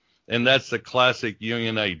escapes. And that's the classic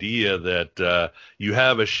Jungian idea that you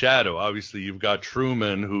have a shadow. Obviously, you've got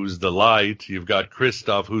Truman, who's the light. You've got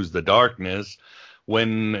Christof, who's the darkness.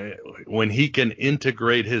 When he can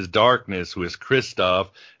integrate his darkness with Christof,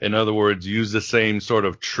 in other words, use the same sort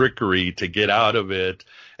of trickery to get out of it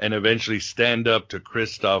and eventually stand up to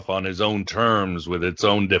Christof on his own terms with its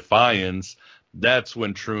own defiance, that's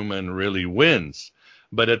when Truman really wins.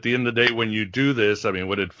 But at the end of the day, when you do this, I mean,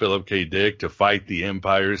 what did Philip K. Dick to fight the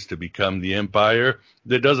empires to become the empire?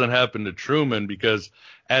 That doesn't happen to Truman because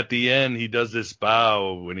at the end, he does this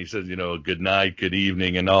bow when he says, good night, good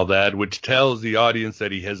evening, and all that, which tells the audience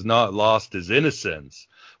that he has not lost his innocence,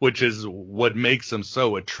 which is what makes him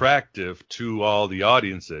so attractive to all the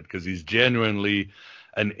audiences, because he's genuinely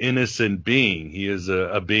an innocent being. He is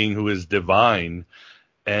a being who is divine.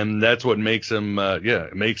 And that's what makes him,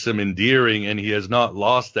 makes him endearing. And he has not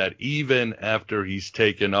lost that even after he's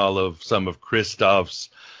taken some of Christof's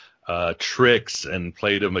tricks and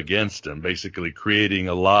played them against him, basically creating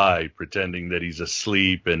a lie, pretending that he's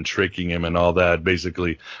asleep and tricking him and all that,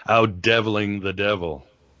 basically out-deviling the devil.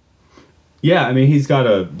 Yeah, I mean, he's got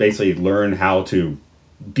to basically learn how to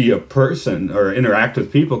be a person or interact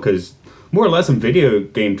with people, because more or less in video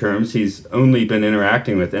game terms, he's only been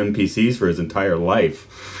interacting with NPCs for his entire life.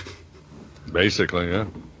 Basically, yeah.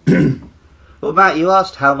 Well, Matt, you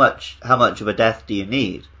asked how much of a death do you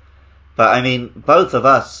need? But, I mean, both of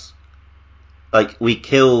us, we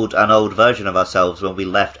killed an old version of ourselves when we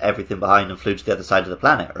left everything behind and flew to the other side of the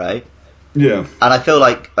planet, right? Yeah. And I feel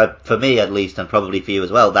like, for me at least, and probably for you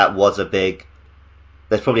as well, there's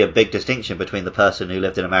probably a big distinction between the person who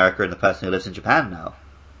lived in America and the person who lives in Japan now.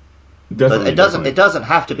 Definitely, but it doesn't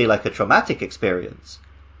have to be like a traumatic experience.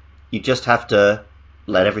 You just have to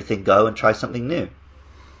let everything go and try something new.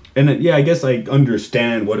 And I guess I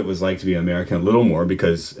understand what it was like to be American a little more,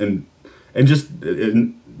 because and just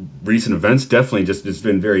in recent events, definitely just it's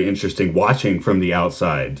been very interesting watching from the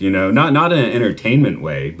outside. Not in an entertainment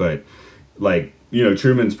way, but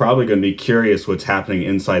Truman's probably going to be curious what's happening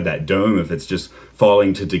inside that dome, if it's just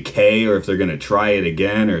falling to decay or if they're going to try it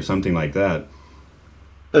again or something like that.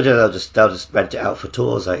 They'll just rent it out for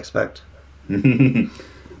tours, I expect.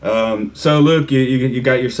 So Luke, you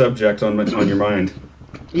got your subject on your mind.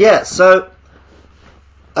 Yeah, so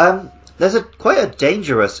there's quite a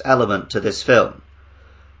dangerous element to this film,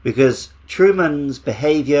 because Truman's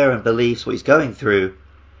behavior and beliefs, what he's going through,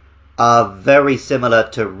 are very similar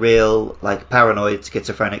to real, paranoid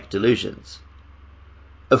schizophrenic delusions.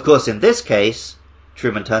 Of course, in this case,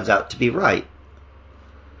 Truman turns out to be right.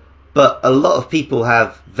 But a lot of people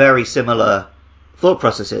have very similar thought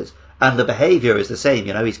processes, and the behavior is the same.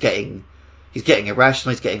 He's getting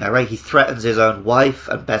irrational, he's getting irate, he threatens his own wife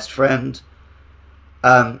and best friend.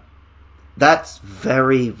 That's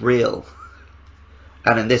very real.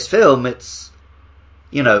 And in this film, it's,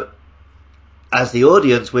 as the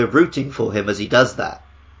audience, we're rooting for him as he does that.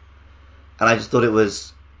 And I just thought it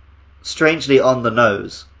was strangely on the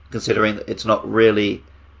nose, considering that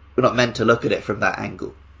we're not meant to look at it from that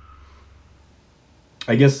angle.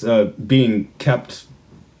 I guess being kept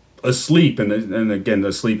asleep, and again,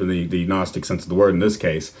 asleep in the Gnostic sense of the word in this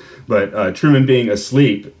case, but Truman being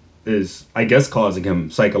asleep is, I guess, causing him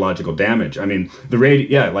psychological damage. I mean, the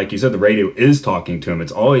radio, like you said, the radio is talking to him.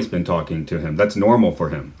 It's always been talking to him. That's normal for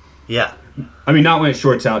him. Yeah. I mean, not when it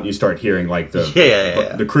shorts out and you start hearing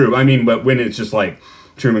the crew. I mean, but when it's just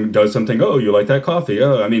Truman does something, oh, you like that coffee?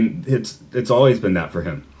 Oh, I mean, it's always been that for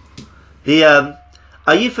him.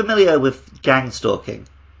 Are you familiar with gang stalking?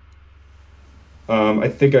 I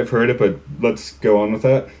think I've heard it, but let's go on with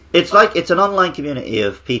that. It's an online community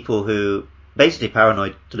of people who, basically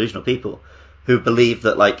paranoid, delusional people, who believe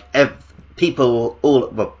that people,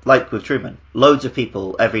 like with Truman, loads of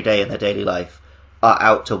people every day in their daily life are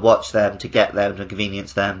out to watch them, to get them, to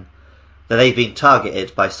convenience them. That they've been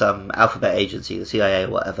targeted by some alphabet agency, the CIA or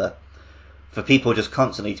whatever, for people just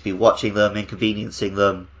constantly to be watching them, inconveniencing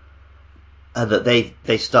them. and that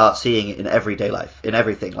they start seeing it in everyday life, in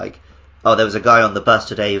everything. Like, oh, there was a guy on the bus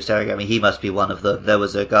today who was staring at me. He must be one of them. There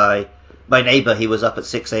was a guy, my neighbour. He was up at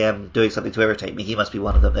 6 a.m. doing something to irritate me. He must be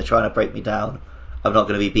one of them. They're trying to break me down. I'm not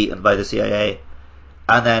going to be beaten by the CIA.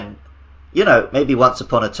 And then, maybe once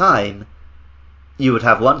upon a time, you would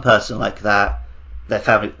have one person like that, their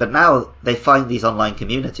family, but now they find these online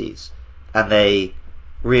communities and they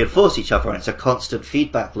reinforce each other, and it's a constant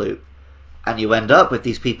feedback loop. And you end up with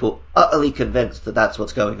these people utterly convinced that that's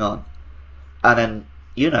what's going on. And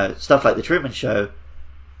then, stuff like The Truman Show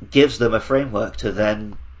gives them a framework to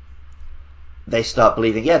then they start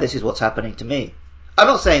believing, yeah, this is what's happening to me. I'm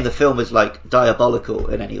not saying the film is like diabolical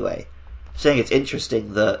in any way. I'm saying it's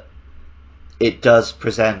interesting that it does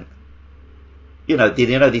present,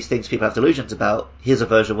 these things people have delusions about. Here's a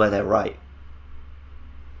version where they're right.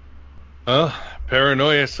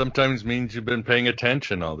 Paranoia sometimes means you've been paying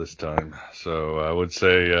attention all this time. So I would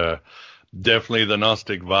say definitely the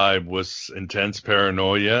Gnostic vibe was intense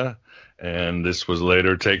paranoia, and this was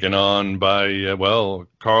later taken on by,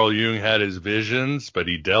 Carl Jung had his visions, but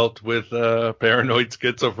he dealt with paranoid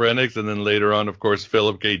schizophrenics, and then later on, of course,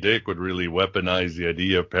 Philip K. Dick would really weaponize the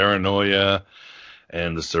idea of paranoia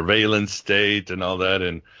and the surveillance state and all that,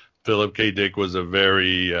 and Philip K. Dick was a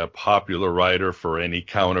very popular writer for any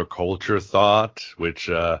counterculture thought, which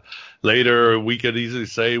later we could easily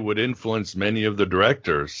say would influence many of the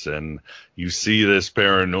directors. And you see this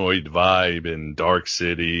paranoid vibe in Dark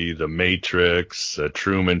City, The Matrix,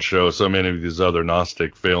 Truman Show, so many of these other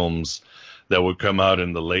Gnostic films that would come out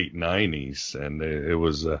in the late 90s. And it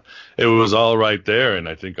was all right there. And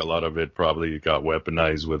I think a lot of it probably got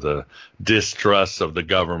weaponized with a distrust of the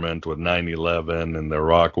government with 9/11 and the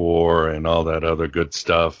Iraq War and all that other good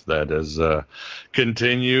stuff that has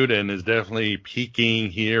continued and is definitely peaking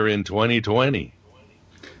here in 2020.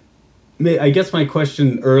 I guess my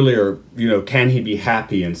question earlier, can he be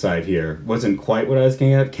happy inside here, wasn't quite what I was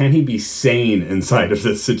getting at. Can he be sane inside of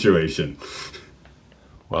this situation?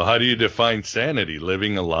 Well, how do you define sanity?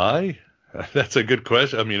 Living a lie? That's a good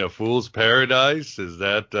question. I mean, a fool's paradise? Is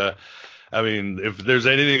that, if there's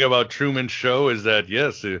anything about Truman Show, is that,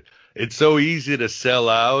 yes, it's so easy to sell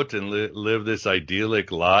out and live this idyllic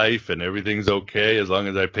life and everything's okay as long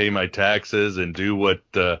as I pay my taxes and do what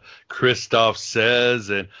Christoph says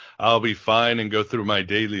and I'll be fine and go through my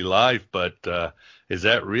daily life. But is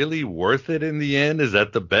that really worth it in the end? Is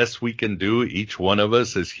that the best we can do, each one of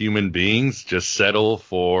us as human beings, just settle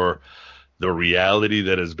for the reality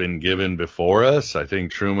that has been given before us? I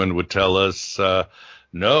think Truman would tell us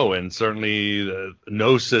no, and certainly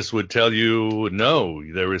Gnosis would tell you no,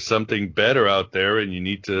 there is something better out there and you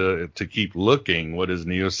need to keep looking. What does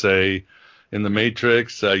Neo say in The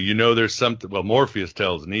Matrix? There's something, Morpheus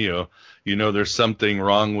tells Neo, there's something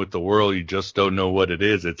wrong with the world, you just don't know what it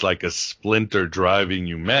is. It's like a splinter driving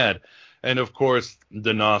you mad. And of course,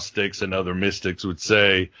 the Gnostics and other mystics would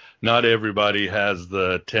say not everybody has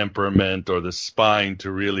the temperament or the spine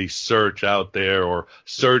to really search out there or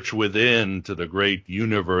search within to the great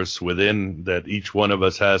universe within that each one of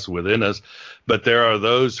us has within us. But there are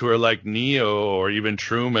those who are like Neo or even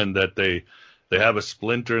Truman, that they have a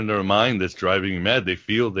splinter in their mind that's driving them mad. They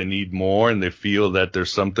feel they need more, and they feel that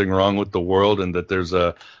there's something wrong with the world and that there's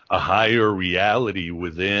a higher reality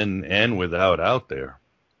within and without out there.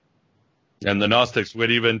 And the Gnostics would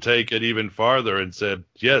even take it even farther and said,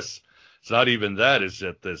 yes, it's not even that. It's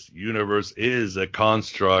that this universe is a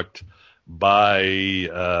construct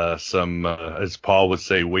by some, as Paul would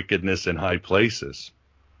say, wickedness in high places.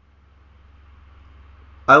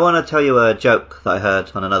 I want to tell you a joke that I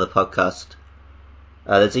heard on another podcast.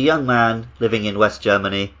 There's a young man living in West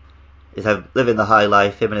Germany. He's living the high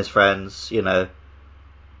life, him and his friends, they're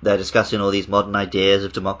discussing all these modern ideas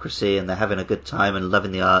of democracy and they're having a good time and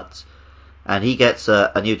loving the arts. And he gets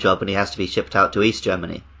a new job and he has to be shipped out to East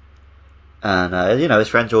Germany. And, his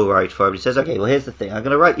friends are all worried for him. He says, okay, well, here's the thing. I'm going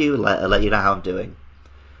to write you a letter, let you know how I'm doing.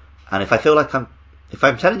 And if I feel like if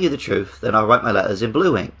I'm telling you the truth, then I'll write my letters in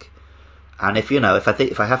blue ink. And if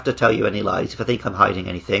I have to tell you any lies, if I think I'm hiding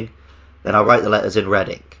anything, then I'll write the letters in red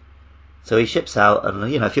ink. So he ships out and,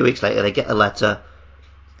 a few weeks later they get a letter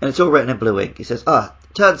and it's all written in blue ink. He says,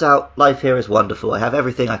 turns out life here is wonderful. I have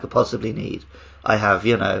everything I could possibly need. I have,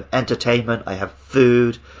 entertainment, I have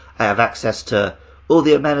food, I have access to all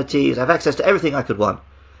the amenities, I have access to everything I could want.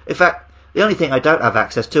 In fact, the only thing I don't have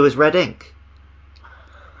access to is red ink.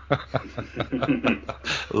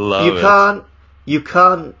 You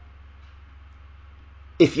can't,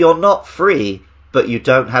 if you're not free, but you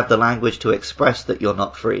don't have the language to express that you're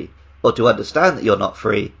not free, or to understand that you're not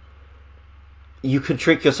free, you can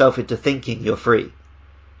trick yourself into thinking you're free.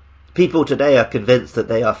 People today are convinced that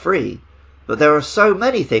they are free, But there are so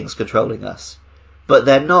many things controlling us. But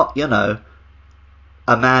they're not, a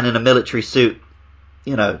man in a military suit,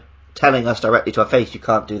 telling us directly to our face, you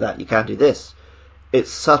can't do that, you can't do this. It's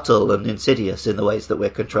subtle and insidious in the ways that we're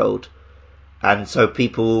controlled. And so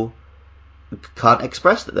people can't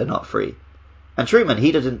express that they're not free. And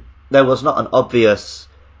Truman, there was not an obvious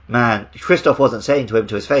man. Christoph wasn't saying to him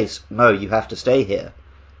to his face, no, you have to stay here.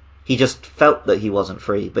 He just felt that he wasn't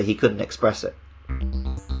free, but he couldn't express it.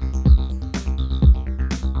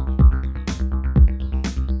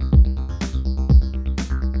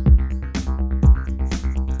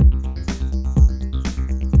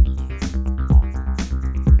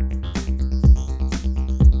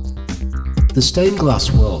 The stained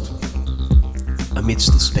glass world.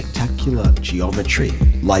 Amidst the spectacular geometry,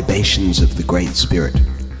 libations of the Great Spirit,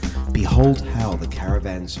 behold how the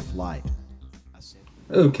caravans of light.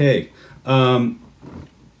 Okay. I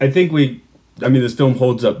think this film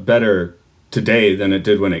holds up better today than it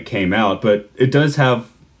did when it came out, but it does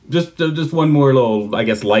have just one more little, I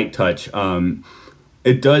guess, light touch.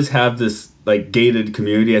 It does have this like gated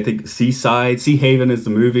community. I think Sea Haven is the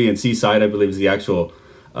movie, and Seaside, I believe, is the actual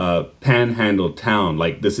Panhandle town.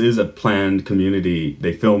 Like, this is a planned community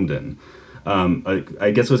they filmed in.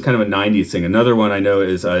 I guess it was kind of a 90s thing. Another one I know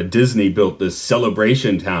is Disney built this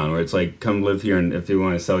Celebration town where it's like, come live here and if you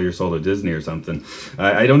want to sell your soul to Disney or something.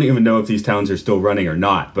 I don't even know if these towns are still running or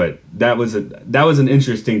not, but that was an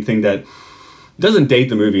interesting thing that doesn't date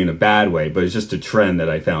the movie in a bad way, but it's just a trend that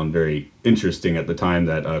I found very interesting at the time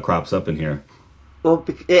that crops up in here. Well,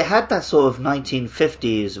 it had that sort of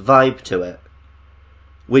 1950s vibe to it,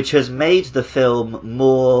 which has made the film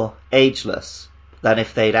more ageless than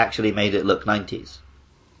if they'd actually made it look 90s.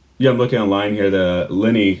 Yeah, I'm looking online here.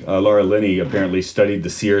 Laura Linney apparently studied the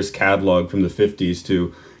Sears catalog from the 50s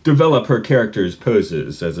to develop her character's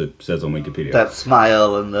poses, as it says on Wikipedia. That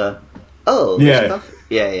smile and the... Oh, yeah. Stuff?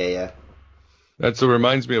 Yeah. That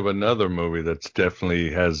reminds me of another movie that's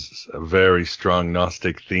definitely has very strong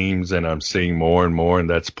Gnostic themes, and I'm seeing more and more, and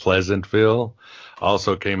that's Pleasantville.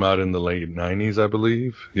 Also came out in the late 90s, I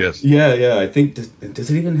believe. Yes. Yeah. I think,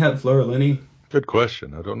 does it even have Laura Linney? Good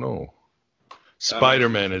question. I don't know.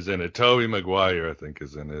 Spider-Man is in it. Tobey Maguire, I think,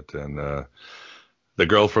 is in it. And the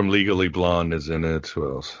girl from Legally Blonde is in it. Who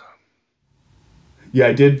else? Yeah,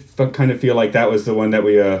 I did kind of feel like that was the one that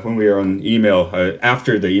we, when we were on email,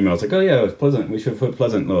 after the email, it's like, oh yeah, it was Pleasant. We should put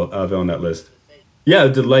Pleasantville on that list. Yeah,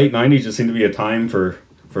 the late 90s just seemed to be a time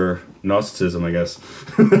for Gnosticism, I guess.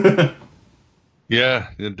 Yeah,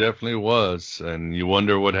 it definitely was. And you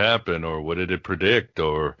wonder what happened, or what did it predict,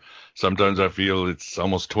 or sometimes I feel it's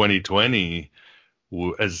almost 2020.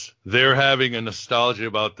 As they're having a nostalgia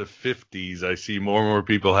about the 50s, I see more and more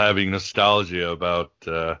people having nostalgia about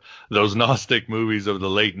those Gnostic movies of the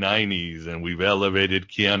late 90s, and we've elevated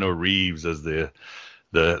Keanu Reeves as the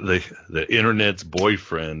internet's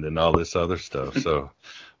boyfriend and all this other stuff. So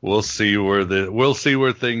we'll see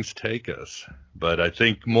where things take us. But I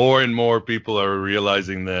think more and more people are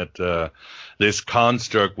realizing that this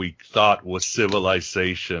construct we thought was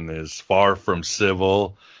civilization is far from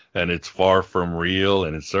civil, and it's far from real,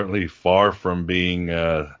 and it's certainly far from being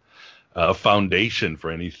a foundation for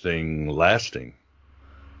anything lasting.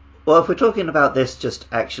 Well, if we're talking about this just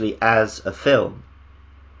actually as a film,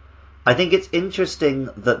 I think it's interesting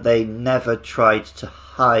that they never tried to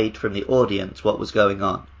hide from the audience what was going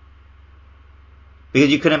on. Because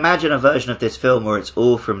you can imagine a version of this film where it's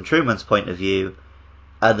all from Truman's point of view,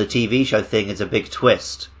 and the TV show thing is a big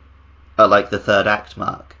twist at like the third act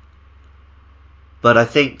mark. But I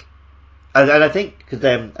think, because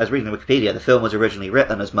then, as reading Wikipedia, the film was originally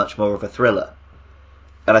written as much more of a thriller.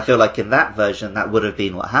 And I feel like in that version, that would have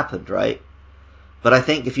been what happened, right? But I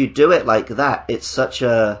think if you do it like that, it's such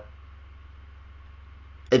a...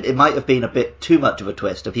 It might have been a bit too much of a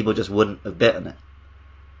twist, and people just wouldn't have bitten it.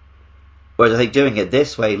 Whereas I think doing it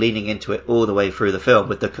this way, leaning into it all the way through the film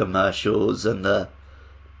with the commercials and the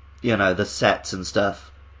sets and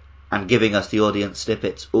stuff, and giving us the audience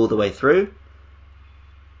snippets all the way through,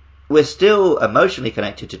 we're still emotionally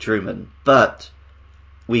connected to Truman, but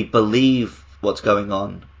we believe what's going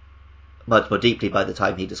on much more deeply by the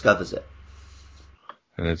time he discovers it.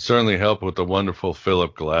 And it certainly helped with the wonderful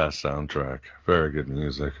Philip Glass soundtrack. Very good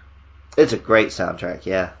music. It's a great soundtrack,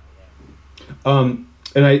 yeah. And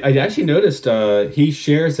I actually noticed he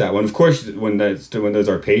shares that one. Of course, when those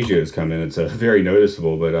arpeggios come in, it's very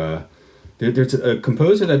noticeable. But there's a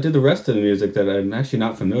composer that did the rest of the music that I'm actually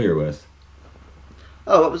not familiar with.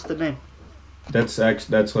 Oh, what was the name? That's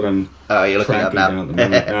what I'm. Oh, you're looking up now. Down at the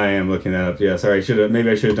moment. I am looking that up. Yeah, sorry. Maybe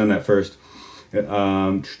I should have done that first.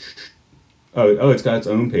 Oh, it's got its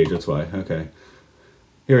own page. That's why. Okay,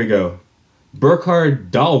 here we go.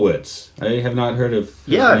 Burkhard Dalwitz. I have not heard of his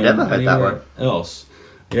Yeah, I've name never heard that anywhere one. else.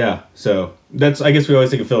 Yeah, so that's, I guess we always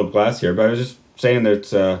think of Philip Glass here, but I was just saying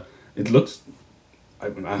that it looks, I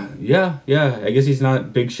guess he's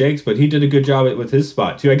not big shakes, but he did a good job with his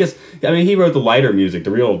spot too. I guess, I mean, he wrote the lighter music.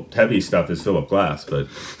 The real heavy stuff is Philip Glass, but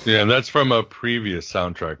Yeah, and that's from a previous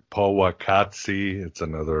soundtrack, Powakatsi. It's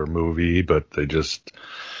another movie, but they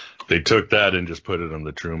took that and just put it on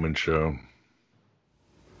the Truman Show.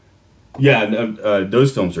 yeah,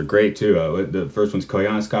 those films are great too. The first one's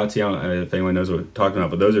Koyaanisqatsi. I don't know if anyone knows what we're talking about,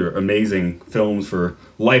 but those are amazing films for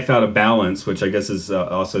life out of balance, which I guess is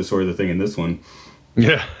also sort of the thing in this one.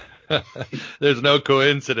 Yeah. There's no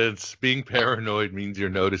coincidence. Being paranoid means you're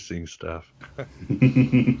noticing stuff.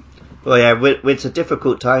 Well, yeah, it's a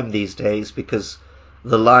difficult time these days because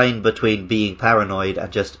the line between being paranoid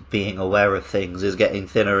and just being aware of things is getting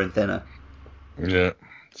thinner and thinner. Yeah.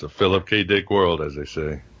 It's a Philip K. Dick world, as they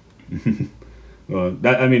say. Well,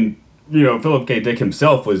 Philip K. Dick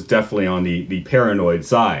himself was definitely on the paranoid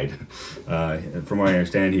side. From what I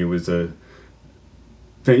understand, he was a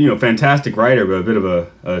fantastic writer, but a bit of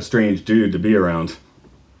a strange dude to be around.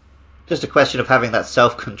 Just a question of having that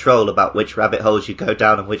self-control about which rabbit holes you go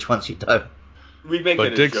down and which ones you don't.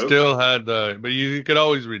 But Dick still had, but you could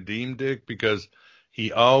always redeem Dick because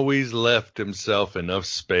he always left himself enough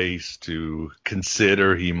space to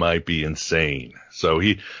consider he might be insane. So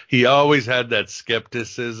he always had that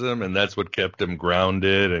skepticism, and that's what kept him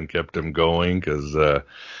grounded and kept him going, because there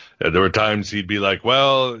were times he'd be like,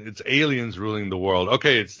 well, it's aliens ruling the world.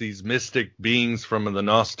 Okay, it's these mystic beings from the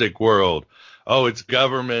Gnostic world. Oh, it's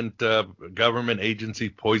government agency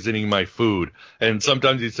poisoning my food. And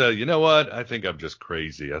sometimes he'd say, you know what? I think I'm just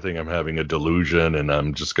crazy. I think I'm having a delusion, and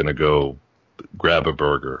I'm just going to go grab a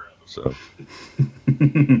burger. So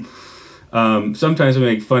sometimes we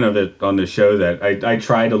make fun of it on the show that I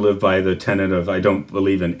try to live by the tenet of I don't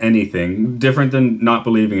believe in anything, different than not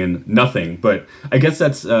believing in nothing. But I guess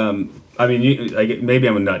that's, maybe I'm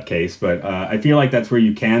a nutcase, but I feel like that's where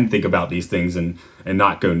you can think about these things and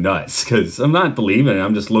not go nuts, because I'm not believing it,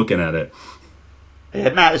 I'm just looking at it.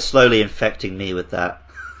 Yeah, Matt is slowly infecting me with that.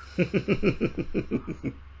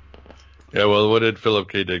 Yeah, well, what did Philip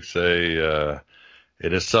K. Dick say?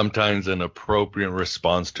 It is sometimes an appropriate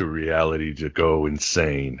response to reality to go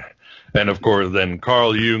insane. And of course, then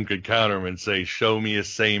Carl Jung could counter him and say, show me a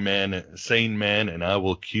sane man, and I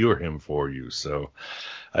will cure him for you. So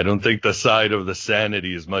I don't think the side of the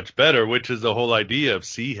sanity is much better, which is the whole idea of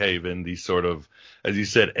Sea Haven, these sort of, as you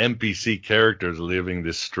said, NPC characters living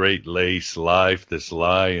this straight-laced life, this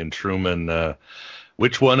lie, and Truman,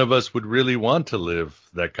 which one of us would really want to live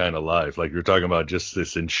that kind of life? Like you're talking about, just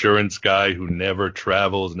this insurance guy who never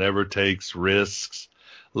travels, never takes risks,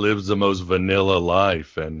 lives the most vanilla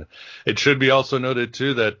life. And it should be also noted,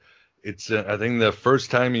 too, that it's, I think the first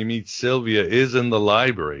time he meets Sylvia is in the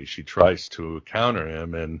library. She tries to counter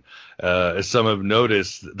him. And as some have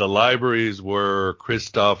noticed, the libraries where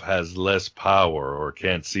Christoph has less power or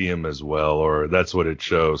can't see him as well, or that's what it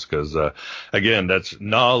shows. Because, again, that's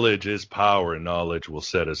knowledge is power, and knowledge will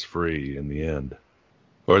set us free in the end.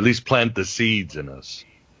 Or at least plant the seeds in us.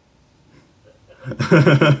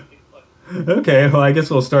 Okay, well, I guess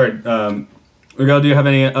we'll start. Miguel, do you have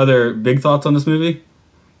any other big thoughts on this movie?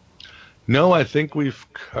 No, I think we've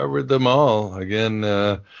covered them all. Again,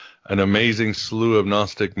 an amazing slew of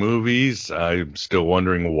Gnostic movies. I'm still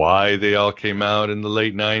wondering why they all came out in the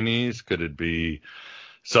late 90s. Could it be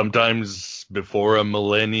sometimes before a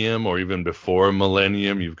millennium, or even before a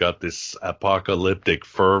millennium, you've got this apocalyptic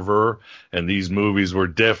fervor, and these movies were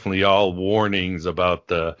definitely all warnings about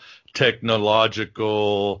the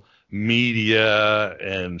technological media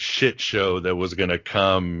and shit show that was going to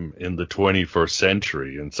come in the 21st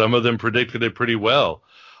century. And some of them predicted it pretty well,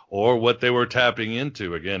 or what they were tapping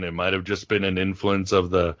into. Again, it might have just been an influence of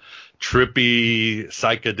the trippy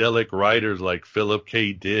psychedelic writers like Philip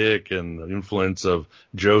K. Dick, and the influence of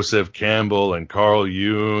Joseph Campbell and Carl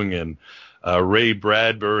Jung and Ray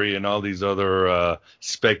Bradbury and all these other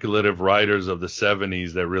speculative writers of the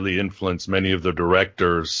 70s that really influenced many of the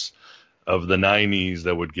directors of the 90s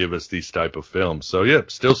that would give us these type of films. So yeah,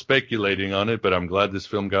 still speculating on it, but I'm glad this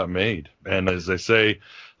film got made. And as I say,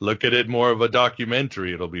 look at it more of a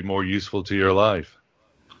documentary. It'll be more useful to your life.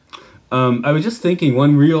 I was just thinking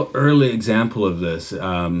one real early example of this.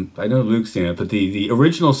 I know Luke's seen it, but the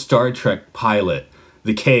original Star Trek pilot,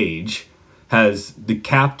 The Cage, has the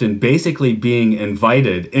captain basically being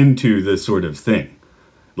invited into this sort of thing.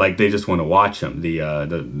 Like they just want to watch him, the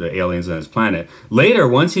aliens on his planet. Later,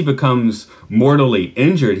 once he becomes mortally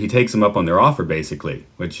injured, he takes them up on their offer, basically,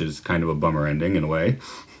 which is kind of a bummer ending in a way.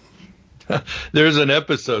 There's an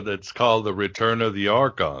episode that's called The Return of the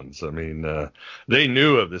Archons. I mean, they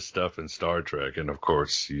knew of this stuff in Star Trek. And, of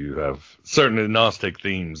course, you have certain Gnostic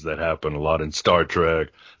themes that happen a lot in Star Trek,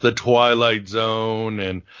 The Twilight Zone,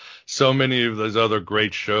 and so many of those other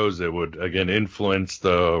great shows that would, again, influence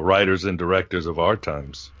the writers and directors of our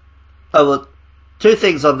times. Oh, well, two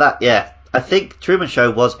things on that, yeah. I think Truman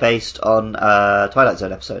Show was based on Twilight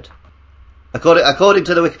Zone episode. According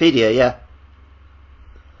to the Wikipedia, yeah.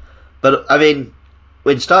 But, I mean,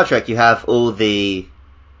 in Star Trek you have all the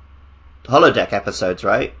holodeck episodes,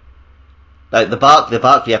 right? Like, the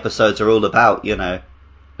Barclay episodes are all about, it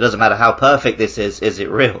doesn't matter how perfect this is it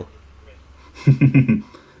real?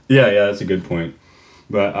 Yeah, that's a good point.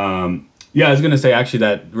 But, yeah, I was going to say, actually,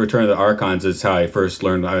 that Return of the Archons is how I first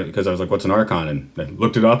learned, because I was like, what's an Archon? And I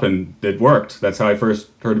looked it up, and it worked. That's how I first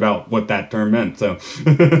heard about what that term meant, so...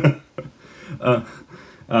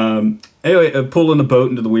 Anyway, pulling the boat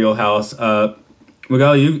into the wheelhouse.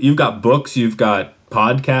 Miguel, you've got books, you've got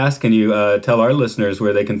podcasts. Can you tell our listeners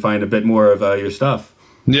where they can find a bit more of your stuff?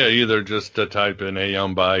 Yeah, either just type in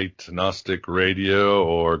Aeon Byte Gnostic Radio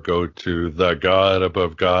or go to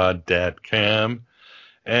thegodabovegod.com,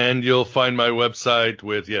 and you'll find my website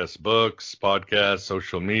with, books, podcasts,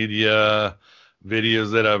 social media,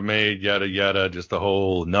 videos that I've made, yada, yada, just the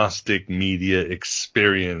whole Gnostic media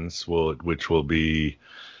experience, which will be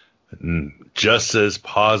just as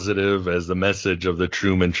positive as the message of the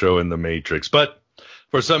Truman Show and the Matrix. But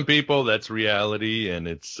for some people, that's reality, and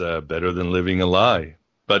it's better than living a lie.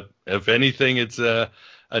 But if anything, it's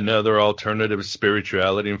another alternative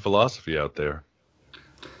spirituality and philosophy out there.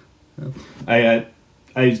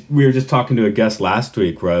 We were just talking to a guest last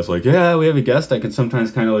week where I was like, yeah, we have a guest. I can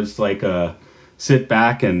sometimes kind of just like sit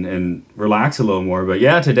back and relax a little more. But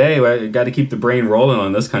yeah, today I got to keep the brain rolling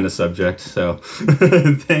on this kind of subject. So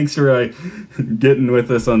thanks for getting with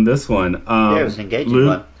us on this one. Yeah, it was an engaging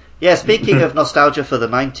one. Yeah, speaking of nostalgia for the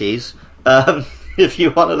 90s, if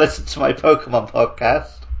you want to listen to my Pokemon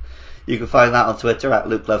podcast, you can find that on Twitter at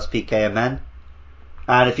LukeLovesPKMN.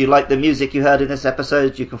 And if you like the music you heard in this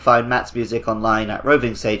episode, you can find Matt's music online at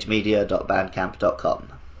rovingsagemedia.bandcamp.com.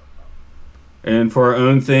 And for our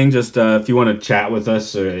own thing, just if you want to chat with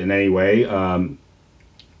us in any way,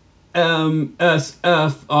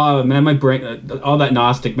 SF, oh man, my brain, all that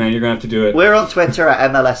Gnostic, man, you're going to have to do it. We're on Twitter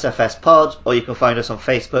at MLSFSPod, or you can find us on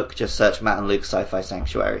Facebook, just search Matt and Luke Sci-Fi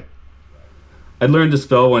Sanctuary. I'd learned to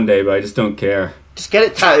spell one day, but I just don't care. Just get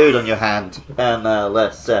it tattooed on your hand,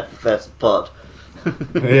 MLSFSPod.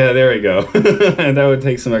 Yeah, there we go. And that would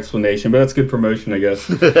take some explanation, but that's good promotion, I guess.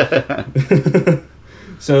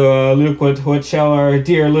 So, Luke, what shall our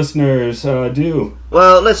dear listeners do?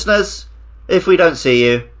 Well, listeners, if we don't see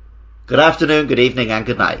you, good afternoon, good evening, and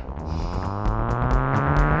good night.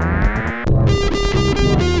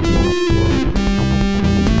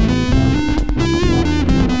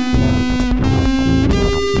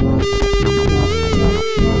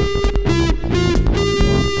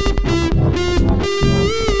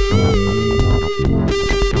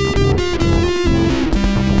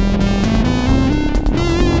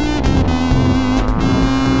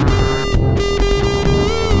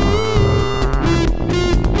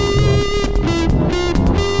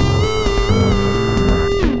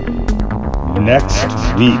 Next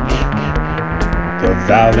week, the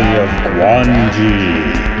Valley of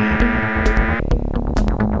Guanji.